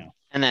right now.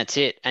 And that's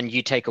it. And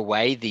you take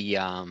away the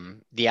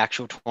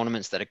actual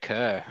tournaments that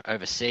occur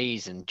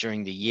overseas and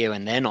during the year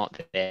when they're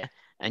not there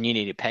and you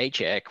need a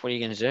paycheck, what are you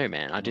going to do,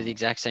 man? I do the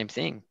exact same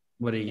thing.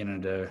 What are you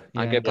going to do?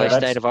 I go play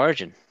State of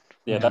Origin.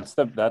 Yeah, that's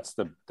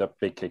the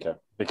big kicker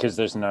because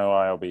there's no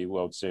ILB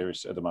World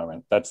Series at the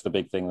moment. That's the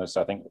big thing that's,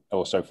 I think,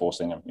 also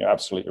forcing them. You're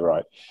absolutely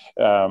right.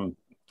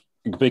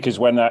 Because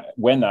when that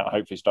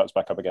hopefully starts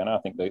back up again, I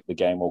think the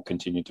game will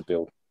continue to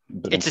build.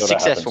 But it's a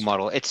successful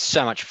model. It's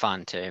so much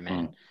fun too,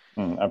 man.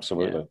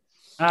 Absolutely.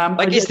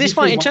 Yeah. Is this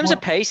one, in terms of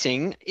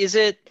pacing, is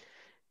it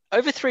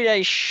over 3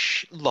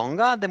 days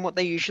longer than what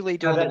they usually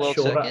do on the World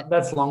Circuit?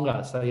 That's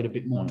longer, so you get a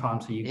bit more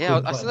time. So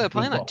I saw they were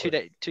playing like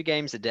two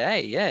games a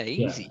day. Yeah,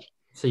 easy. Yeah.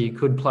 So you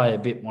could play a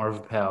bit more of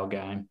a power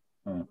game.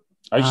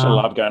 I used to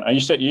love going.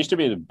 It used to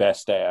be the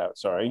best day out.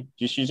 Sorry,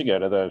 just used to go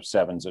to the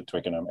sevens at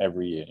Twickenham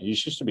every year. It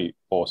used to be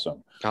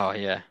awesome. Oh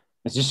yeah.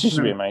 It just used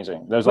to be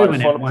amazing. There's We like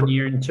went out one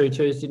year in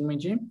 2-2s, didn't we,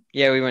 Jim?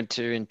 Yeah, we went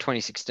to in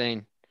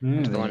 2016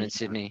 to the one in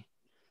Sydney.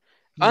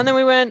 Yeah. And then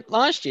we went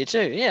last year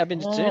too. Yeah, I've been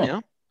to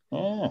 2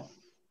 now.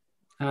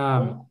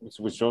 Yeah. Which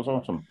was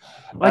awesome.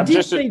 I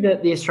did see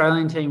that the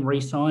Australian team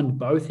re-signed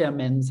both our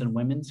men's and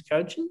women's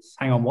coaches.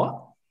 Hang on,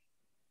 what?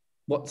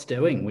 What's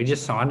doing? We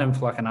just signed them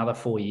for like another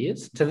 4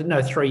 years.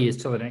 3 years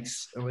till the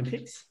next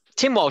Olympics.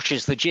 Tim Walsh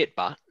is legit,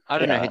 but I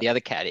don't know who the other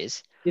cat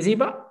is. Is he,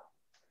 but?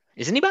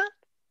 Isn't he, but?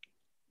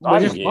 We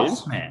just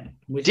lost, man.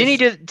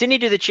 Didn't he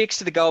do the chicks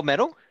to the gold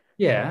medal?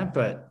 Yeah,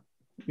 but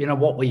you know,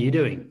 what were you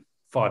doing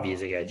 5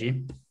 years ago,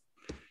 Jim?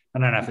 I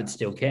don't know if it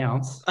still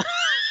counts.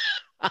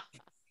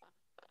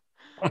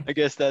 I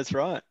guess that's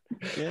right.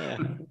 Yeah.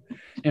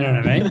 You know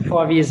what I mean?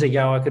 5 years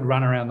ago, I could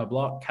run around the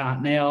block.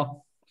 Can't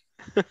now.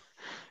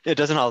 It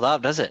doesn't hold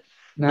up, does it?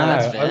 No,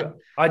 that's fair.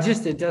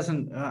 It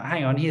doesn't.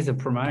 Hang on, here's a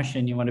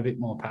promotion. You want a bit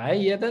more pay?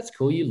 Yeah, that's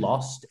cool. You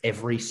lost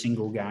every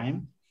single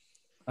game.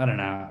 I don't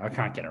know. I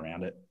can't get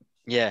around it.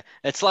 Yeah,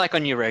 it's like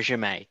on your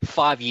resume.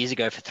 5 years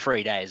ago for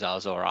 3 days, I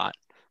was all right.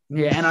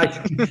 Yeah, and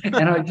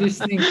I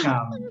just think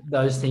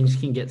those things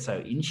can get so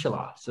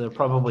insular. So they're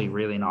probably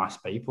really nice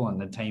people,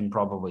 and the team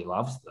probably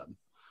loves them.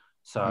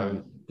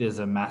 So there's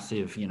a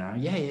massive,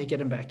 get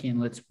them back in.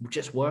 Let's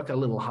just work a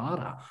little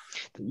harder.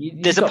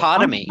 There's a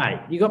part of me. Mate,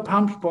 you got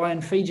pumped by,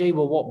 and Fiji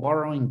were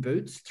borrowing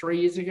boots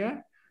 3 years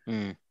ago?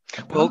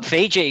 Well,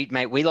 Fiji,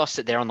 mate, we lost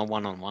it there on the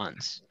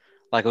one-on-ones.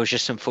 Like, it was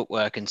just some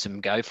footwork and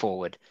some go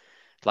forward.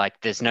 Like,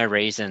 there's no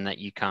reason that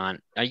you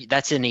can't.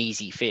 That's an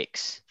easy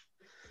fix.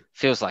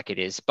 Feels like it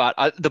is. But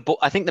I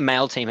think the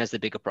male team has the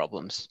bigger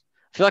problems.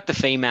 I feel like the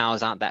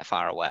females aren't that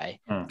far away.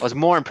 I was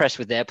more impressed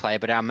with their play,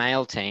 but our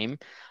male team,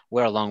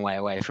 we're a long way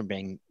away from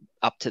being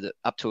up to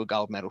a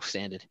gold medal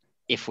standard,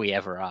 if we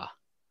ever are.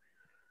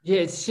 Yeah,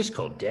 it's just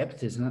called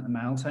depth, isn't it, the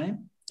male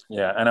team?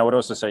 Yeah, and I would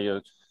also say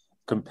you're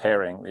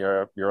comparing.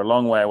 You're a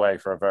long way away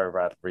for a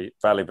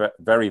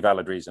very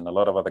valid reason. A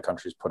lot of other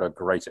countries put a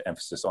greater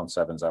emphasis on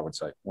sevens, I would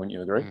say. Wouldn't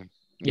you agree?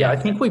 Yeah, I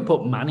think we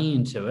put money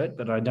into it,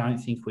 but I don't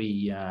think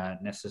we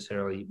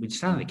necessarily. We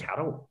just don't have the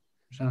cattle.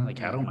 We just don't have the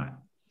cattle, mate.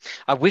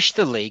 I wish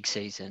the league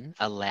season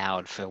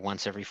allowed for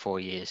once every 4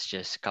 years,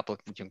 just a couple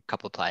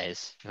of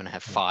players. You want to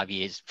have 5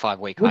 years, 5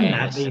 week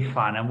hiatus. Wouldn't that be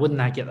fun? And wouldn't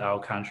that get the whole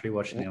country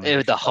watching the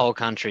Olympics? The whole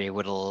country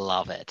would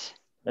love it.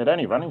 They're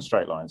only running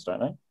straight lines, don't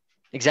they?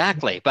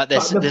 Exactly, but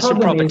there's some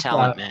proper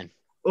talent, man.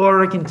 Or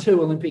I reckon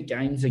 2 Olympic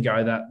Games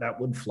ago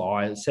that would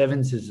fly.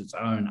 Sevens is its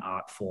own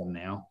art form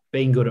now.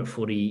 Being good at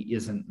footy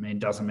doesn't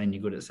mean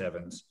you're good at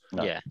sevens.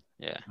 No. Yeah.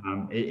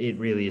 It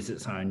really is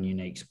its own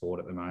unique sport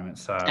at the moment.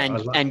 So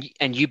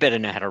and you better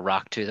know how to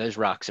ruck too. Those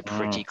rucks are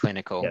pretty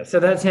clinical. Yeah, so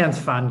that sounds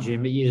fun,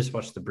 Jim. But you just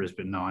watch the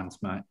Brisbane Nines,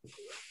 mate.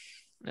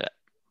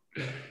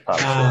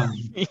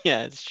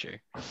 Yeah, it's true.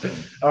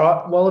 All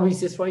right,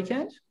 Wallabies this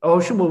weekend.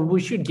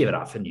 We should give it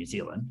up for New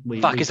Zealand.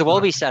 Is the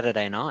Wallabies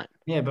Saturday night?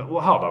 Yeah, but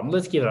hold on.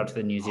 Let's give it up to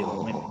the New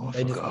Zealand women.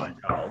 They just went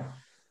gold.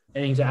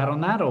 Anything to add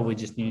on that, or we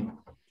just need?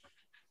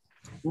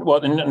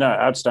 Well, no,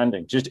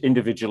 outstanding. Just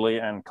individually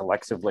and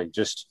collectively.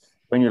 Just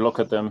when you look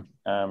at them,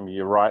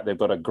 you're right. They've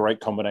got a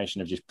great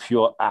combination of just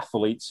pure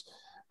athletes,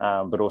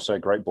 but also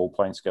great ball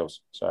playing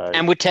skills.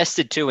 And we're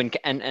tested too,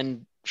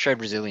 and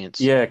showed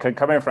resilience. Yeah,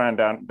 coming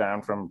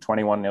down from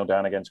 21-0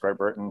 down against Great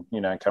Britain,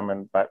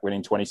 coming back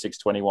winning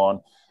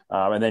 26-21,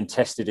 and then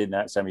tested in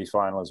that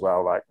semi-final as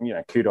well. Like,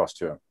 kudos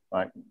to him.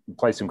 Like,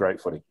 play some great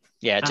footy.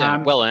 Yeah, it's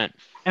well earned.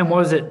 And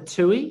was it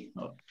Tui?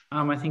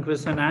 I think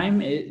was her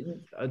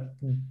name.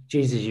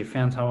 Jesus, you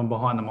found someone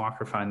behind the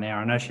microphone there.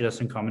 I know she does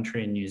some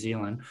commentary in New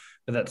Zealand,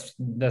 but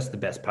that's the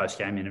best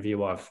post-game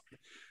interview I've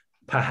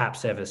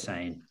perhaps ever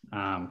seen.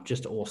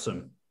 Just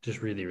awesome.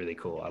 Just really, really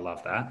cool. I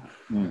love that.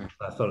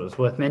 I thought it was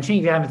worth mentioning.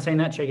 If you haven't seen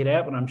that, check it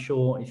out. But I'm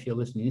sure if you're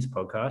listening to this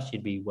podcast,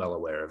 you'd be well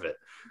aware of it.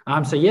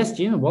 So yes,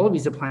 Jim, the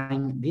Wallabies are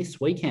playing this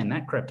weekend.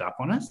 That crept up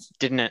on us.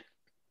 Didn't it?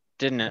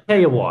 Tell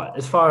you what,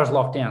 as far as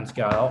lockdowns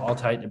go, I'll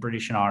take the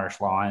British and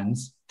Irish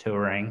Lions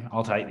touring.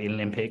 I'll take the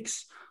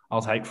Olympics.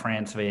 I'll take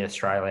France v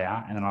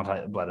Australia. And then I'll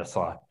take the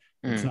Bledisloe.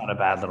 It's not a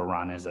bad little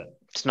run, is it?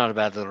 It's not a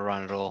bad little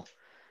run at all.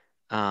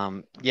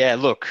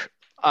 Look,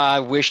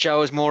 I wish I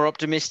was more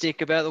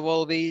optimistic about the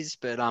Wallabies,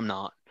 but I'm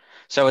not.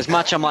 So as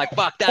much I'm like,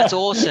 fuck, that's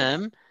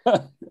awesome,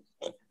 we're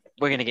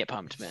going to get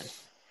pumped, man.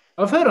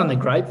 I've heard on the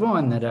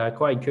grapevine that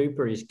Quade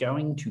Cooper is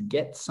going to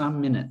get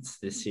some minutes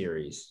this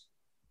series.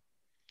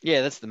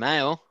 Yeah, that's the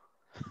mail.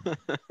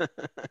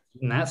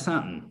 Isn't that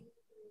something?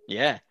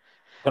 Yeah.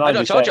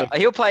 I told you,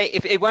 he'll play.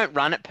 If it won't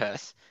run at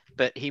Perth,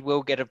 but he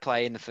will get a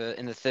play in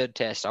the third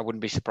test. I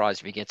wouldn't be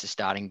surprised if he gets a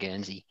start in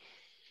Guernsey.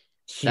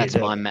 That's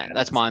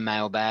my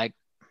mailbag.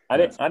 I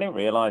didn't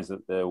realise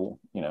that the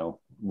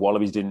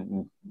Wallabies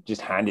didn't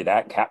just hand it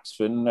out caps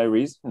for no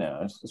reason.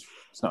 No,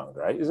 it's not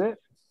great, is it?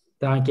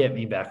 Don't get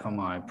me back on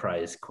my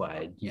praise,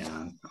 Quade.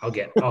 I'll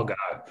go.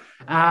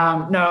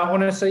 No,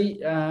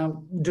 honestly,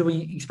 do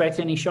we expect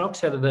any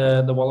shocks out of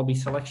the Wallaby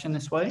selection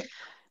this week?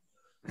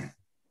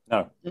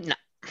 No.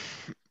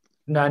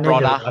 No,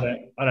 neither.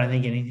 Rodder. I don't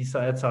think anything's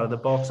outside of the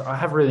box. I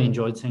have really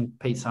enjoyed seeing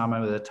Pete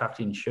Samo with a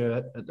tucked-in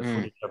shirt at the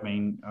footage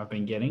I've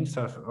been getting.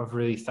 So I've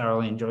really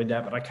thoroughly enjoyed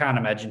that. But I can't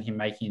imagine him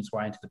making his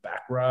way into the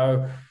back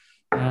row.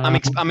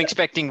 I'm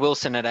expecting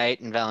Wilson at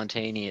 8 and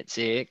Valentini at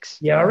 6.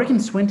 Yeah, I reckon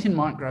Swinton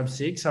might grab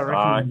 6. I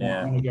reckon he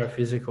yeah. might want to go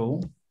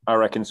physical. I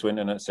reckon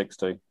Swinton at 6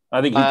 too.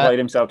 I think he played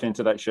himself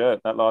into that shirt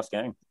that last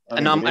game.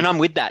 And I'm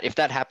with that. If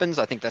that happens,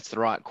 I think that's the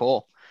right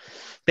call.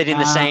 But in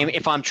the same,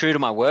 if I'm true to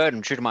my word,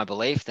 I'm true to my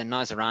belief, then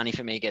Nizarani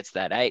for me gets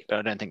that 8, but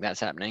I don't think that's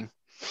happening.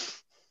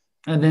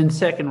 And then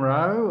second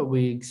row, are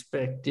we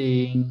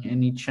expecting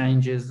any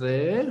changes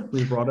there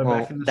with Rodder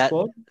back in the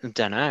squad? I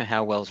don't know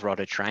how well's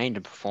Rodder trained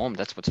and performed.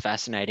 That's what's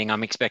fascinating.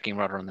 I'm expecting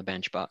Rodder on the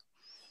bench, but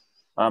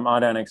I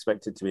don't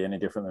expect it to be any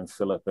different than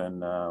Phillip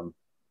and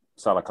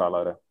Salah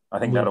Carlotta. I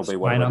think that'll be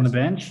what on the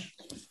bench.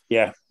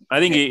 Yeah,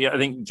 I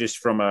think just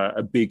from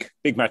a big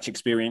match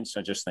experience,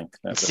 I just think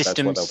that's what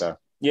they'll go.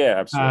 Yeah,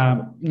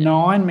 absolutely.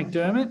 9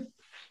 McDermott.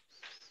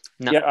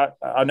 No. Yeah,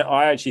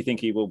 I actually think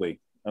he will be.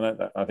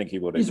 I think he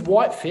will. Is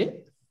White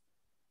fit?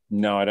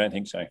 No, I don't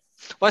think so.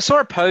 Well, I saw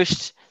a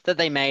post that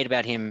they made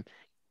about him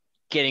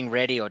getting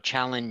ready or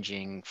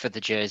challenging for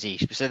the jersey,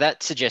 so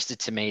that suggested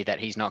to me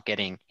that he's not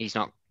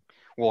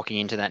walking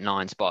into that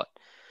 9 spot.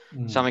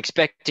 So I'm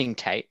expecting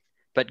Tate,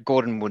 but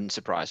Gordon wouldn't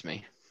surprise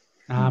me.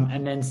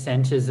 And then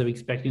centres are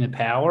expecting the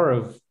power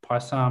of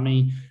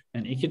Paisami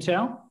and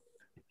Iketel.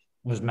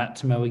 Was Matt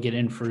Tomoa get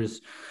in for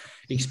his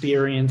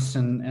experience,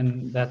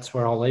 and that's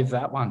where I'll leave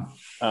that one.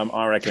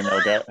 I reckon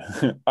they'll go.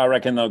 I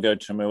reckon they'll go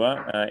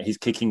Tomoa. His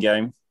kicking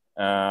game,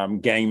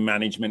 game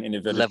management in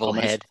inverted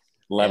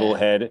level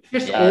head.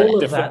 Just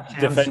all of that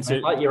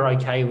defensive. Like you're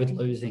okay with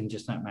losing,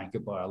 just don't make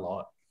it by a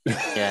lot.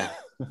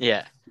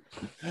 Yeah.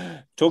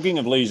 Talking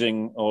of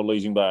losing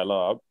by a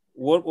lot,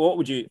 what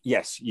would you?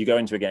 Yes, you go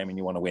into a game and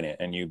you want to win it,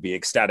 and you'd be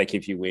ecstatic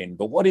if you win.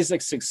 But what is the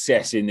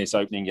success in this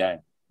opening game?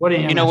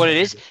 You know what it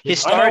is?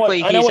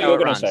 Historically, I know what you're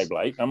going to say,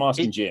 Blake. I'm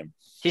asking Jim.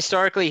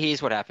 Historically,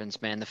 here's what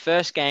happens, man. The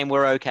first game,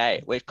 we're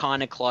okay. We're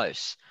kind of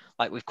close.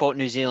 Like we've caught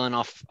New Zealand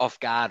off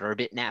guard or a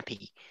bit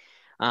nappy.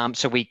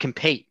 So we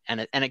compete,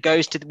 and it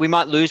goes to, we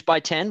might lose by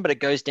 10, but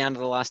it goes down to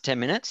the last 10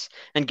 minutes.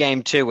 And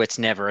game 2, it's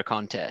never a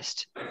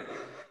contest.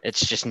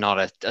 It's just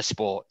not a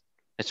sport.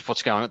 It's what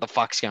the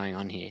fuck's going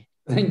on here.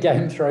 I think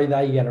game 3,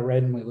 you get a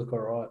red and we look all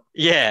right.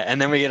 Yeah, and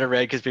then we get a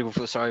red because people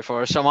feel sorry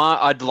for us. So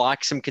I'd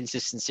like some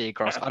consistency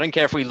across. I don't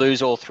care if we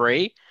lose all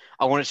 3.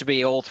 I want it to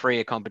be all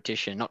 3 a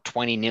competition, not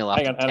 20-0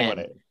 after 10. Hang on a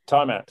minute.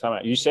 Time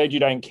out. You said you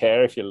don't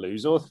care if you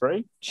lose all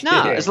 3?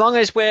 No, as long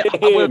as we're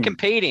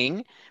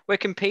competing. We're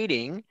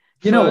competing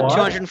for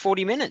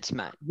 240 minutes,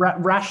 mate.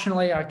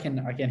 Rationally, I can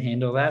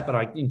handle that, but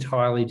I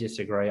entirely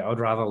disagree. I'd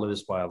rather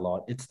lose by a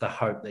lot. It's the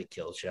hope that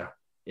kills you.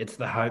 It's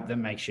the hope that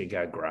makes you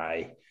go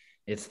grey.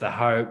 It's the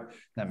hope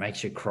that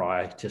makes you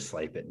cry to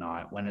sleep at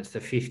night when it's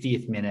the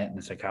 50th minute and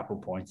there's a couple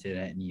points in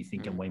it and you're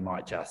thinking we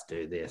might just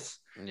do this.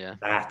 Yeah.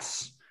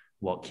 That's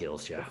what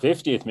kills you.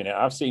 50th minute.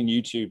 I've seen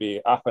you two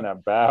be up and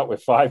about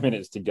with 5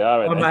 minutes to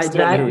go. And mate,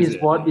 that is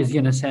what is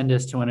going to send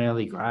us to an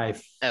early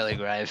grave. Early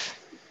grave.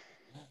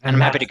 And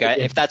I'm happy to go.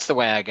 If that's the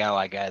way I go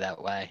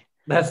that way.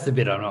 That's the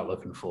bit I'm not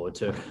looking forward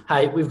to.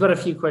 Hey, we've got a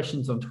few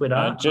questions on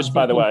Twitter. Just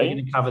by the way, we're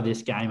going to cover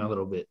this game a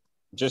little bit.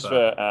 Just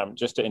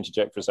to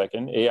interject for a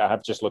second, I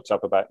have just looked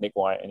up about Nick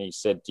White and he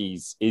said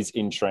he's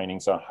in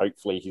training, so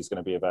hopefully he's going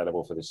to be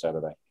available for this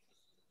Saturday.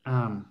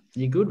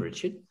 You're good,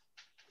 Richard.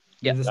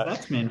 Yeah, the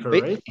statsman for a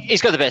reason.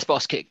 He's got the best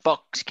box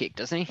kick,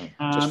 doesn't he?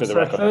 Just for the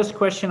record. First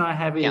question I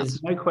have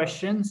is no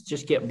questions,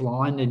 just get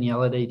blind and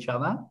yell at each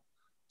other.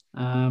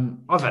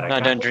 I've had a I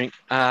don't drink.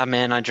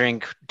 Man, I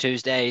drink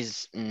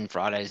Tuesdays and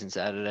Fridays and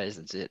Saturdays.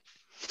 That's it.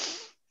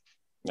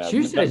 No,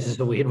 Tuesdays is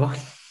a weird one.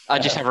 I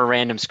just have a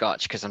random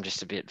scotch because I'm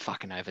just a bit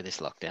fucking over this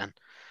lockdown.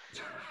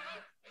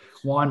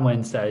 Wine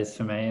Wednesdays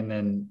for me, and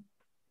then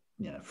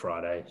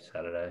Friday,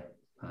 Saturday.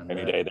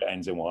 Any day that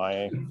ends in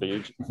Y for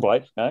you,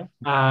 Blake? No.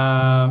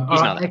 All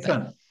right,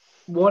 excellent.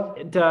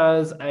 What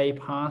does a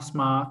pass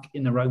mark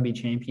in the Rugby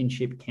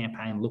Championship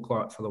campaign look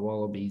like for the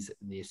Wallabies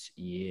this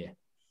year?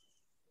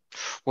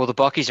 Well, the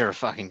Bockies are a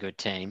fucking good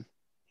team.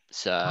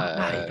 So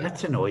mate,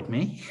 that's annoyed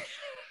me.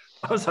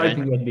 I was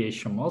hoping there'd be a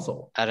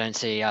schmozzle. I don't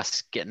see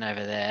us getting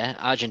over there.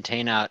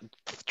 Argentina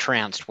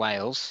trounced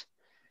Wales,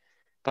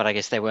 but I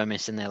guess they were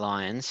missing their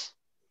Lions.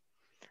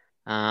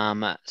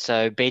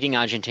 So beating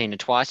Argentina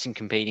twice and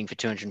competing for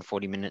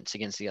 240 minutes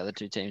against the other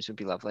two teams would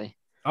be lovely.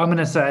 I'm going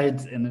to say,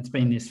 it's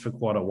been this for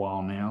quite a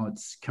while now,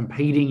 it's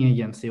competing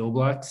against the All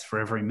Blacks for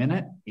every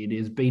minute. It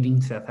is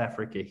beating South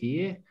Africa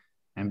here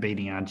and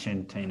beating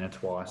Argentina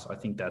twice. I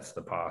think that's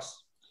the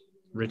pass.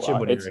 Richard,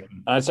 what do you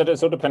reckon? I said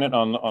it's all dependent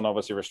on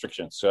obviously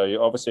restrictions. So you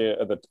obviously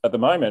at the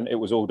moment it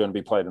was all going to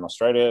be played in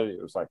Australia.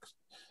 It was like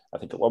I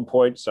think at one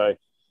point. So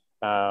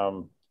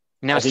now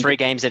it's 3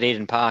 games at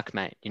Eden Park,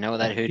 mate. You know what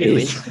that hoodoo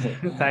is?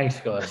 Thanks,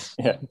 guys.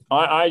 Yeah,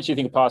 I actually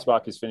think a pass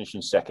mark is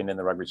finishing second in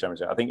the Rugby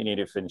Championship. I think you need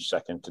to finish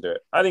second to do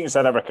it. I think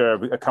South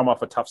Africa come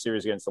off a tough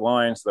series against the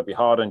Lions. They'll be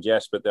hardened,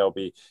 yes, but they'll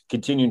be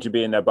continuing to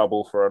be in their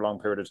bubble for a long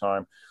period of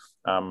time.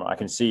 I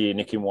can see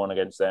nicking one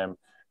against them.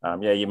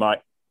 You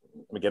might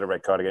get a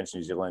red card against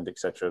New Zealand,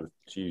 etc.,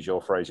 to use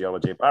your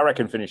phraseology. But I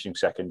reckon finishing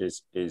second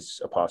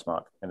is a pass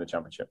mark in the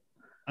championship.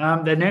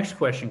 The next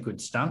question could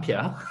stump you.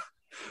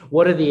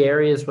 What are the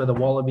areas where the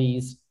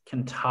Wallabies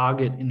can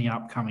target in the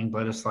upcoming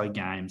Bledisloe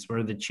games? Where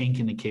are the chink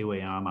in the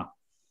Kiwi armour?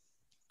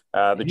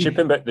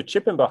 The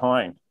chip in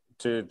behind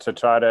to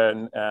try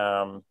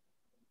to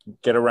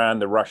get around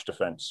the rush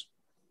defence.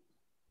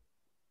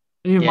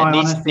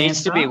 It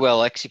needs to be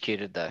well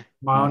executed, though.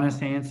 My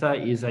honest answer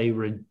is a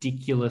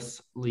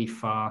ridiculously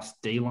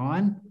fast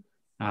D-line.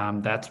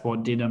 That's what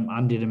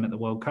undid him at the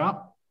World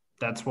Cup.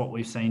 That's what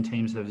we've seen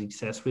teams have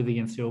success with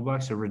against the All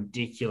Blacks, a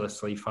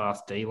ridiculously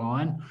fast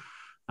D-line.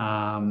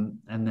 And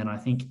then I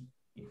think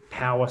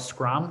power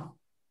scrum.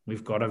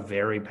 We've got a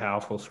very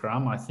powerful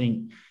scrum. I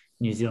think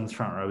New Zealand's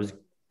front row is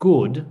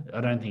good.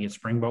 I don't think it's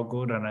Springbok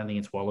good. I don't think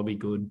it's Wallaby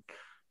good.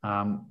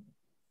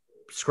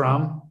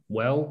 Scrum,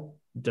 well.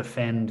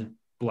 Defend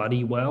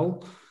bloody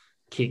well.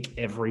 Kick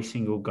every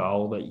single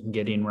goal that you can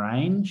get in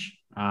range.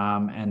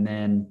 And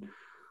then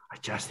I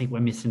just think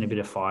we're missing a bit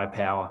of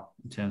firepower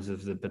in terms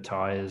of the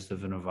Batayas, the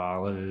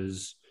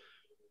Vunivalus,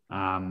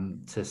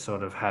 to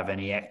sort of have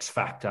any X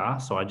factor.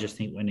 So I just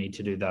think we need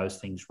to do those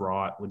things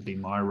right, would be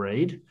my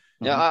read.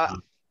 Yeah,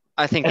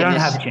 I think they don't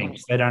have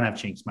chinks. They don't have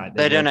chinks, mate.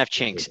 They don't have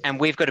chinks. And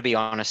we've got to be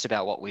honest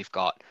about what we've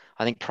got.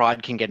 I think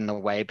pride can get in the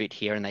way a bit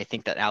here, and they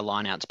think that our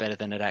line-out's better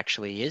than it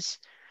actually is,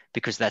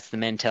 because that's the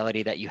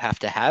mentality that you have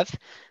to have.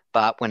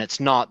 But when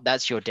it's not,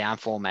 that's your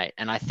downfall, mate.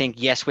 And I think,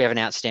 yes, we have an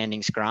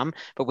outstanding scrum,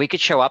 but we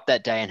could show up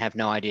that day and have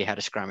no idea how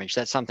to scrummage.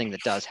 That's something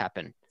that does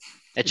happen.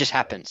 It just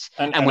happens.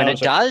 And when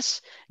also, it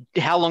does,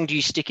 how long do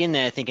you stick in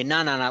there thinking,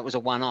 no, it was a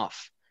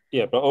one-off?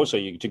 Yeah, but also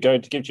to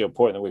give to your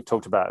point that we've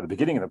talked about at the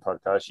beginning of the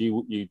podcast,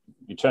 you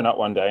turn up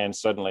one day and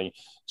suddenly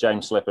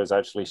James Slipper's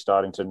actually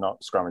starting to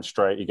not scrummage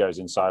straight. He goes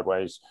in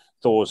sideways.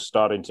 Thor's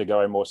starting to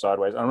go in more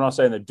sideways. I'm not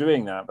saying they're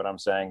doing that, but I'm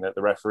saying that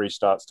the referee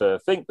starts to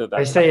think that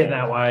they see it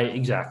that way.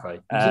 Exactly.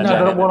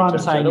 But what I'm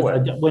saying is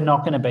we're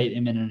not going to beat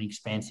them in an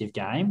expensive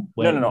game.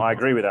 No. I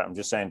agree with that. I'm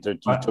just saying you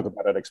talk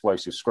about an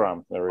explosive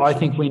scrum. I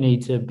think we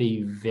need to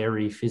be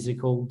very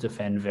physical,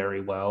 defend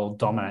very well,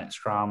 dominate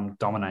scrum,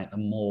 dominate the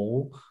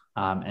maul,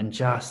 and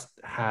just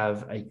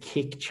have a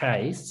kick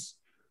chase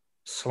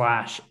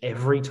 /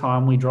 every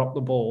time we drop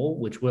the ball,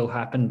 which will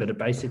happen, but it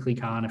basically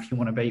can't if you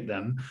want to beat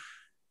them.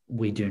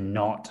 We do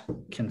not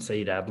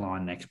concede ad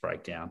line next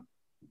breakdown.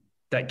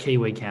 That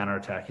Kiwi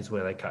counter-attack is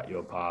where they cut you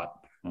apart.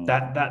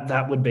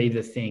 That would be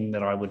the thing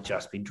that I would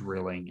just be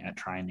drilling at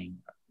training,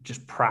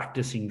 just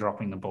practicing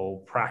dropping the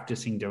ball,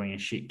 practicing doing a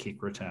shit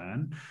kick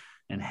return,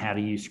 and how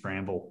do you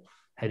scramble?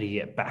 How do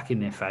you get back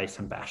in their face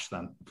and bash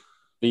them?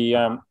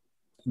 The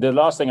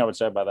last thing I would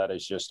say about that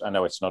is just, I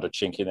know it's not a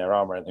chink in their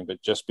arm or anything,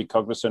 but just be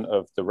cognizant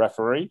of the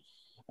referee.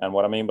 And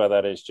what I mean by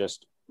that is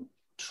just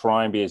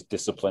try and be as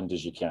disciplined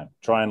as you can.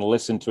 Try and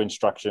listen to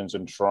instructions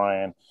and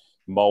try and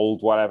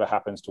mold whatever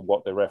happens to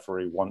what the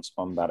referee wants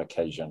on that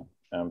occasion.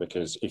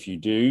 Because if you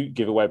do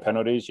give away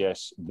penalties,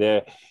 yes,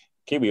 their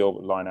Kiwi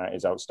line out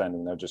is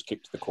outstanding. They'll just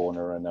kick to the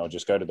corner and they'll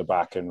just go to the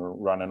back and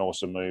run an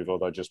awesome move, or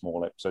they'll just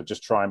maul it. So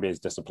just try and be as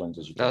disciplined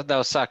as you can.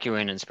 They'll suck you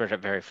in and spread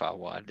it very far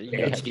wide. You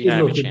don't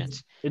have a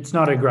chance. It's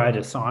not a great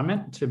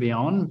assignment to be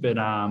on, but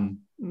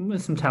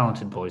there's some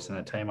talented boys in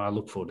that team. I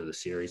look forward to the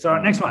series. All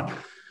right, next one.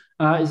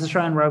 Is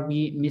Australian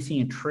rugby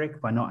missing a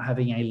trick by not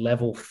having a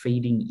level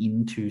feeding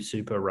into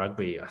Super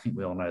Rugby? I think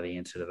we all know the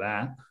answer to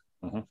that.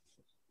 Mm-hmm.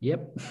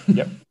 Yep.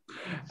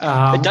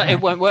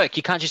 It won't work.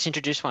 You can't just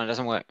introduce one. It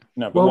doesn't work.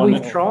 No. Well,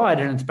 we've tried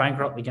and it's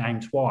bankrupt the game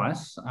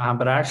twice,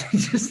 but I actually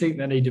just think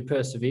they need to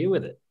persevere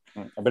with it.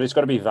 But it's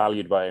got to be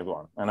valued by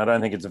everyone. And I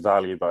don't think it's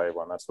valued by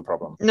everyone. That's the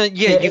problem. No,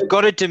 you've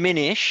got to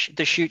diminish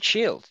the shoot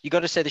shield. You've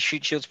got to say the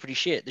shoot shield's pretty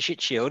shit, the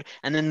shit shield.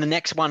 And then the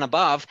next one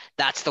above,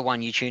 that's the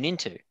one you tune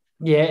into.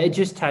 Yeah, it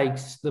just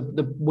takes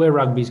where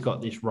rugby's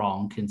got this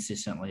wrong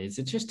consistently is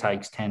it just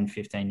takes 10,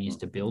 15 years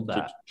to build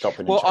that.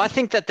 Well, I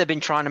think that they've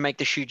been trying to make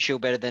the shoot shield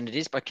better than it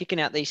is by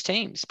kicking out these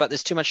teams, but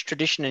there's too much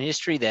tradition and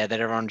history there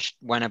that everyone just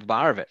won't have a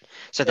bar of it.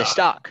 So they're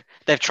stuck.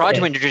 They've tried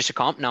to introduce a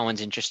comp, no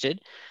one's interested.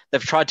 They've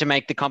tried to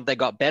make the comp they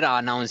got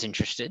better, no one's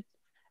interested.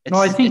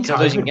 I think it's a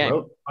losing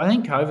game. I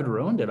think COVID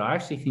ruined it. I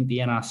actually think the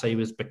NRC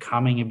was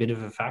becoming a bit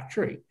of a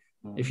factory.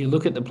 If you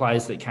look at the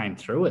players that came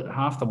through it,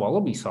 half the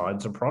Wallaby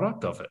side's a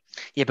product of it.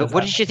 Yeah, but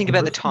what did you think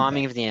about the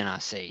timing of the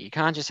NRC? You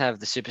can't just have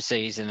the super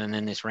season and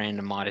then this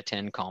random Mitre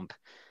 10 comp.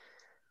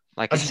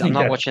 I'm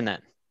not watching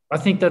that. I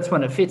think that's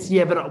when it fits.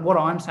 Yeah, but what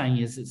I'm saying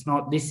is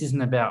this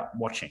isn't about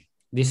watching.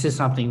 This is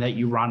something that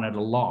you run at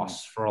a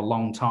loss for a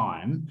long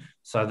time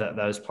so that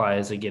those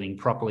players are getting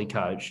properly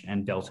coached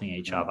and belting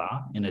each other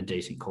in a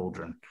decent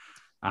cauldron.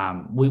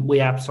 We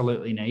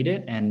absolutely need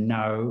it. And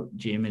no,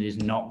 Jim, it is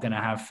not going to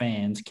have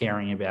fans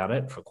caring about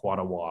it for quite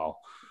a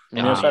while. And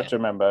you also have to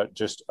remember,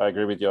 I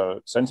agree with your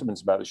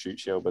sentiments about the shoot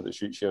shield, but the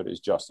shoot shield is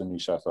just a New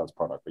South Wales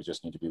product. We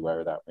just need to be aware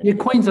of that.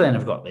 Queensland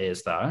have got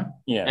theirs, though.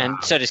 Yeah.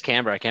 And so does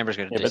Canberra. Canberra's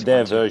got a but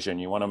their version,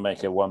 you want to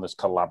make it one that's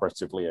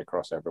collaboratively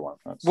across everyone.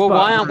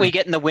 Why aren't we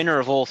getting the winner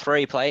of all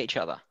three play each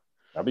other?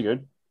 That'd be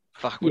good.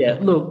 Fuck. Yeah,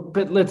 Wouldn't it? look,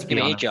 but let's Give be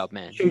me a honest. job,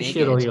 man. Shoot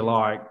shit all you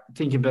like.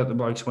 Think about the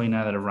blokes we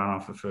know that have run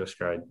off of first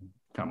grade.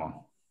 Come on.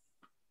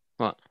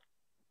 What?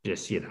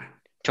 Just, $200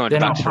 they're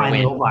not for a playing the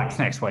win. All Blacks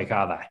next week,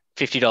 are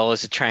they?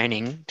 $50 of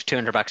training,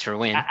 $200 for a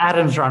win,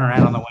 Adam's run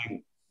around on the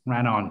wing,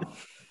 ran on,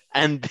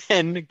 and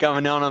then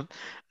going on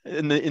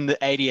in the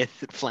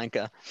 80th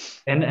flanker.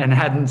 and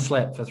hadn't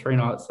slept for 3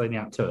 nights leading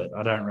up to it.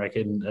 I don't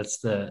reckon that's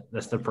the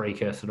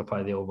precursor to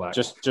play the All Blacks.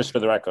 Just for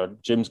the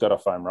record, Jim's got a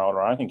foam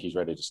roller. I think he's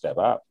ready to step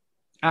up.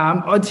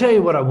 I'd tell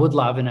you what I would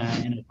love in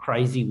a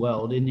crazy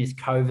world in this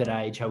COVID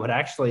age. I would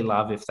actually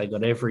love if they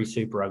got every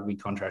Super Rugby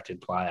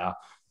contracted player,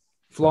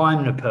 fly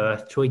them to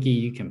Perth. Twiggy,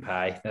 you can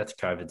pay. That's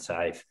COVID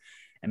safe.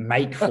 And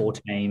make 4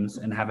 teams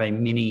and have a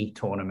mini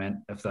tournament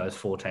of those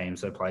 4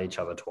 teams that play each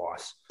other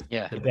twice.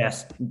 Yeah. The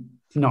best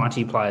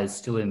 90 players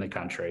still in the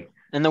country.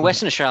 And the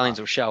Western Australians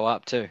will show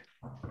up too.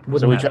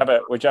 So would you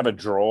have a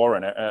draw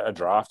and a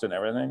draft and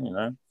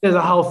everything, There's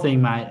a whole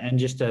thing, mate, and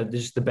just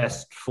the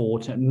best 4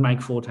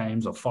 make 4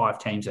 teams or 5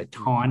 teams, a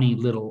tiny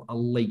little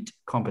elite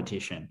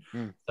competition.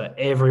 So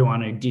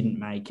everyone who didn't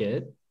make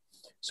it.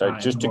 So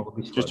just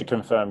to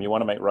confirm, you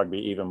want to make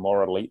rugby even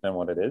more elite than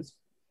what it is?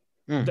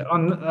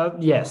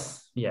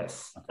 Yes.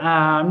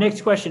 Okay.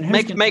 Next question.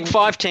 Make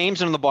 5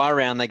 teams, and on the bye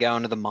round they go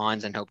into the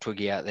mines and help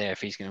Twiggy out there if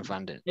he's going to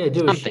fund it. Yeah,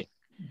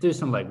 do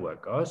some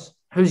legwork, guys.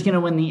 Who's going to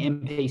win the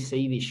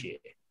MPC this year?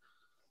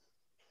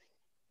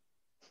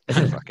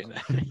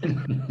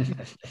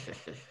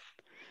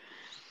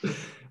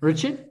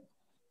 Richard,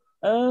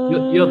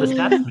 you're the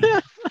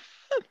stats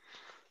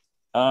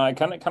man.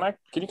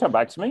 Can you come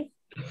back to me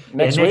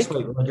next week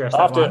we'll address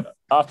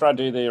after I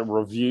do the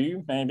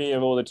review maybe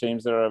of all the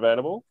teams that are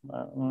available?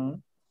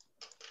 All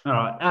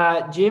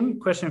right, Jim.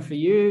 Question for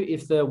you: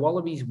 if the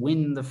Wallabies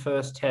win the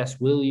first test,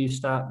 will you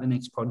start the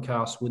next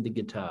podcast with the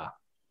guitar?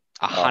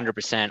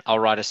 100%. I'll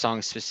write a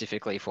song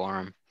specifically for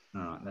him.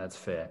 All right, that's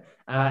fair.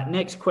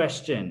 Next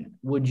question.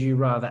 Would you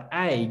rather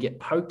A, get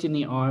poked in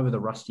the eye with a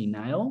rusty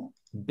nail,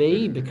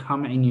 B,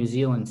 become a New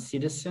Zealand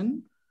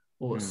citizen,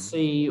 or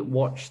C,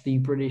 watch the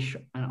British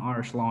and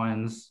Irish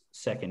Lions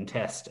second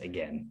test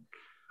again?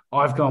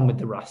 I've gone with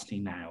the rusty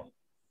nail.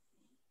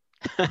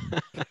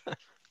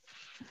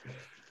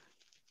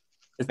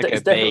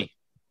 It's B.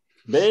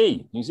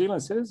 B, New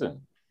Zealand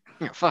citizen.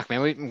 Oh, fuck,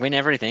 man. We win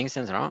everything.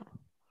 Sounds right.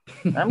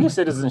 How many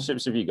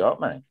citizenships have you got,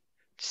 mate?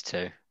 Just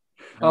 2.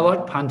 I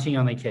like punting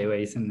on the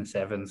Kiwis in the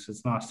sevens.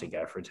 It's nice to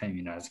go for a team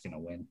you know is going to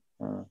win.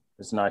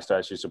 It's nice to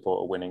actually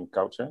support a winning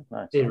culture.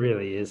 Nice. It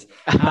really is.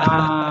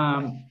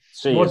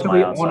 What do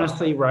we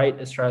honestly rate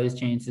Australia's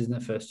chances in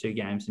the first 2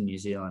 games in New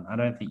Zealand? I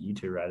don't think you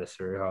two rate us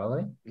very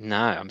highly. No,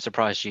 I'm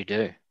surprised you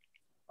do.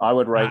 I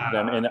would rate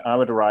them, and I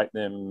would rate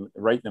them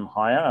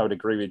higher. I would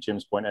agree with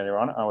Jim's point earlier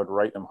on. I would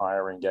rate them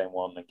higher in game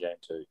 1 than game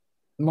 2.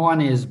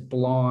 Mine is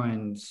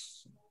blind,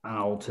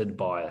 unaltered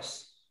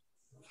bias.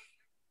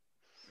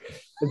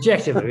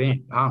 Objectively,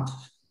 being pumped.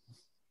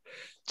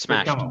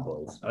 Smashed. Come on,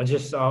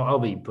 boys. I'll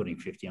be putting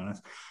 50 on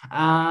us.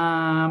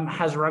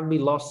 Has rugby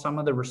lost some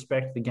of the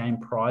respect the game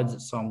prides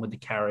itself on with the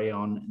carry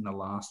on in the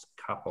last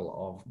couple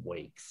of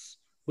weeks?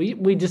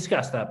 We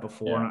discussed that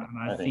before, and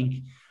I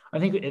think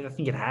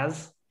it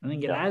has. I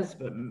think it has,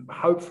 but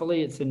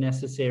hopefully it's a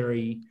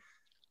necessary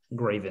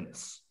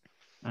grievance.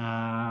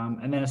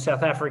 And then a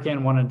South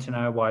African wanted to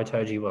know why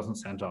Toji wasn't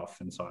sent off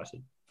and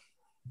cited.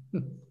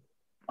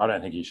 I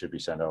don't think he should be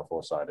sent off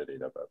or cited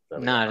either.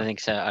 But no, I don't think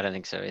so. I don't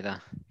think so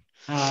either.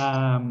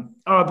 All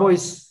right,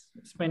 boys.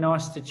 It's been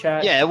nice to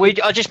chat. Yeah,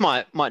 I just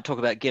might talk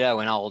about Giddo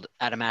and old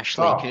Adam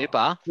Ashley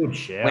Cooper good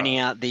shout. winning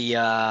out the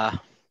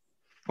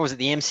what was it,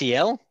 the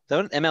MCL?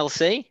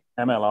 MLC?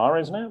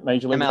 MLR, isn't it?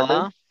 Major League MLR?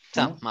 Rugby?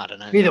 I don't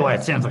know. Either way,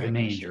 it sounds like a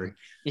knee injury.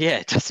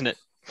 Yeah, doesn't it?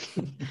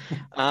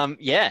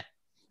 Yeah.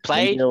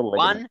 Played,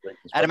 won.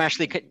 Adam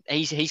Ashley,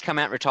 he's come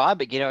out retired,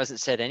 but Giddo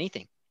hasn't said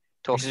anything.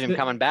 Talks of him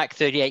coming back,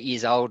 38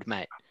 years old,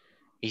 mate.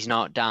 He's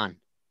not done.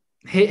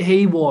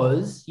 He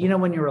was,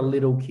 when you're a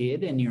little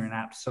kid and you're an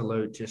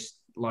absolute just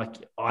like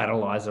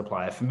idolizer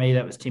player. For me,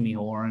 that was Timmy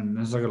Horan.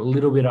 As I got a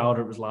little bit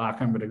older, it was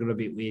Larkin, but I got a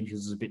bit weird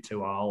because it was a bit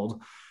too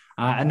old.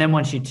 And then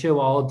once you're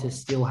too old to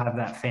still have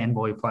that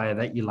fanboy player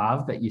that you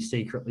love, but you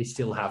secretly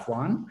still have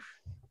one,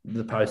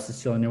 the poster's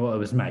still on your wall. It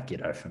was Matt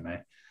Giddo for me.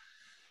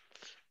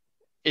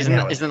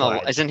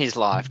 Isn't his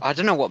life? I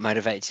don't know what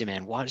motivates him,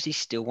 man. Why does he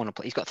still want to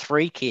play? He's got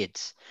 3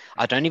 kids.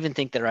 I don't even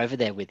think they're over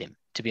there with him,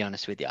 to be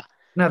honest with you.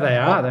 No, they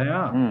are. They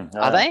are.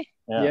 Are they?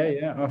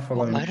 Yeah. I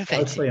follow him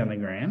closely on the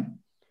gram.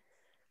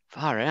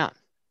 Far out.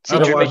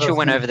 Drew Mitchell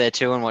went over there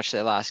too and watched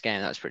their last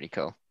game. That was pretty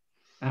cool.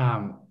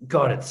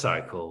 God, it's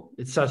so cool.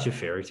 It's such a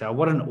fairy tale.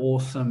 What an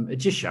awesome... It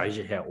just shows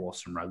you how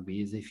awesome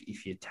rugby is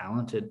if you're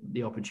talented,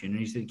 the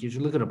opportunities that it gives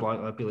you. Look at a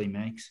bloke like Billy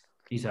Meeks.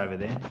 He's over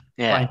there.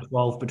 Yeah. Playing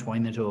 12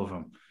 between the 2 of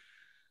them.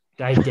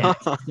 Dave Downs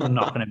still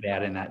knocking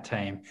about in that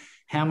team.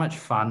 How much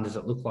fun does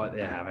it look like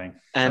they're having?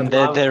 And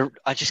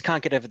I just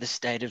can't get over the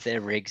state of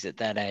their rigs at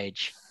that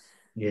age.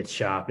 Yeah, it's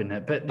sharp, isn't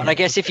it? But I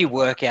guess if you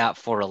work out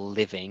for a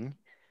living,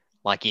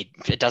 Like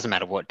it doesn't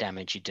matter what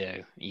damage you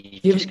do,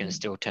 you're just going to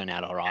still turn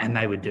out all right. And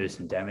they would do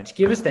some damage.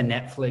 Give us the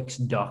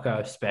Netflix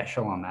doco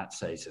special on that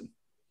season.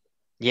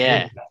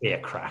 Yeah. Yeah,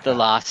 cracker. The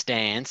Last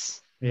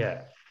Dance.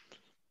 Yeah.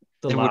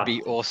 It would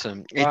be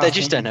awesome. They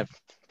just don't have.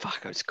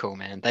 Fuck, it's cool,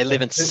 man. They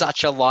live in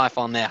such a life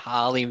on their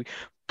Harley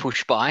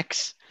push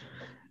bikes.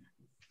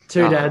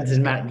 Two dads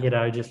and Matt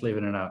Giddo just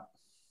living it up.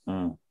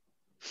 Mm.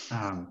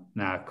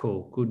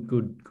 Cool.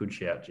 Good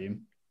shout,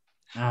 Jim.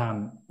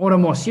 On a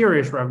more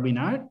serious rugby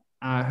note,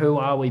 who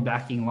are we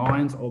backing,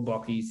 Lions or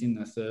Bockies in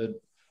the third?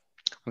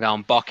 I'm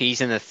going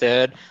Bockies in the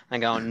third. I'm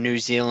going New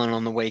Zealand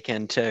on the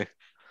weekend too.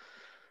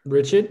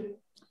 Richard?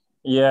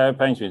 Yeah, it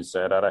pains me to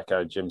say it. I'd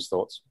echo Jim's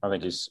thoughts. I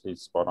think he's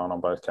spot on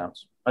both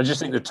counts. I just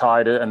think the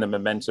tide and the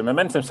momentum.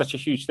 Momentum is such a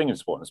huge thing in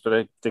sport,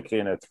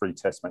 particularly in a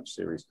 3-test match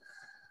series.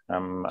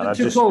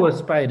 Call a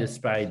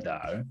spade,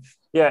 though.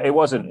 Yeah, it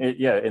wasn't.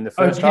 In the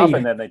first half,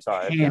 and then they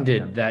tied.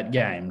 Handed that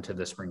game to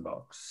the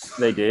Springboks.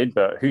 They did,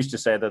 but who's to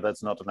say that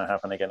that's not going to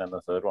happen again in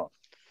the third one?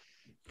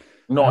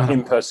 Not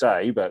him per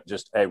se, but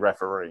just a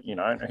referee.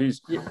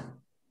 Who's. Yeah.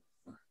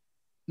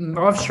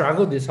 I've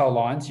struggled this whole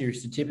Lions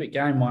series to tip it.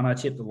 Game 1, I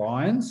tipped the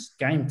Lions.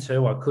 Game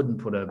 2,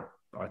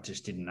 I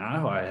just didn't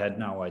know. I had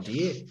no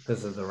idea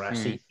because of the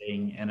Rassie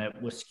thing, and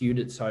it was skewed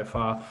it so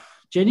far.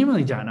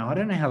 Genuinely don't know. I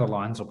don't know how the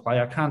Lions will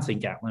play. I can't see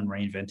Gatlin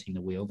reinventing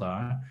the wheel,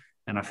 though.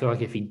 And I feel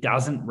like if he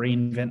doesn't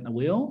reinvent the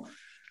wheel,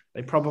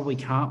 they probably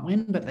can't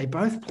win. But they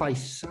both play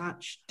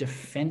such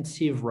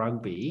defensive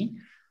rugby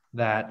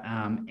that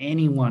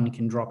anyone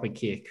can drop a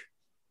kick,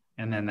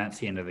 and then that's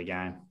the end of the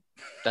game.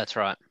 That's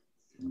right.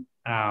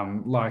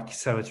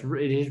 So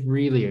it is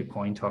really a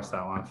coin toss,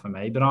 that one for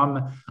me. But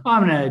I'm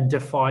going to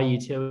defy you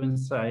to and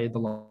say the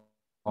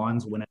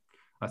Lions win it.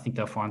 I think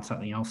they'll find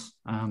something else.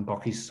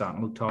 Bocky's starting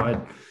to look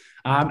tired.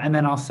 And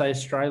then I'll say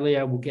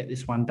Australia will get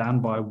this one done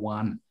by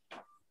 1.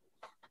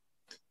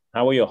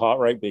 How will your heart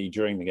rate be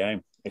during the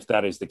game, if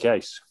that is the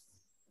case?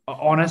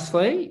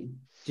 Honestly,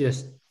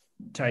 just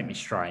take me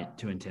straight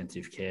to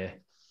intensive care.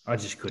 I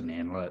just couldn't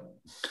handle it.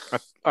 All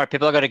right,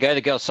 people, I got to go.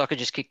 The girls' soccer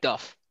just kicked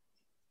off.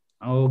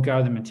 I'll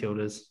go the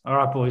Matildas. All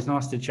right, boys.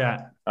 Nice to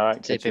chat. All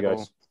right. See you, people.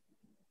 Guys.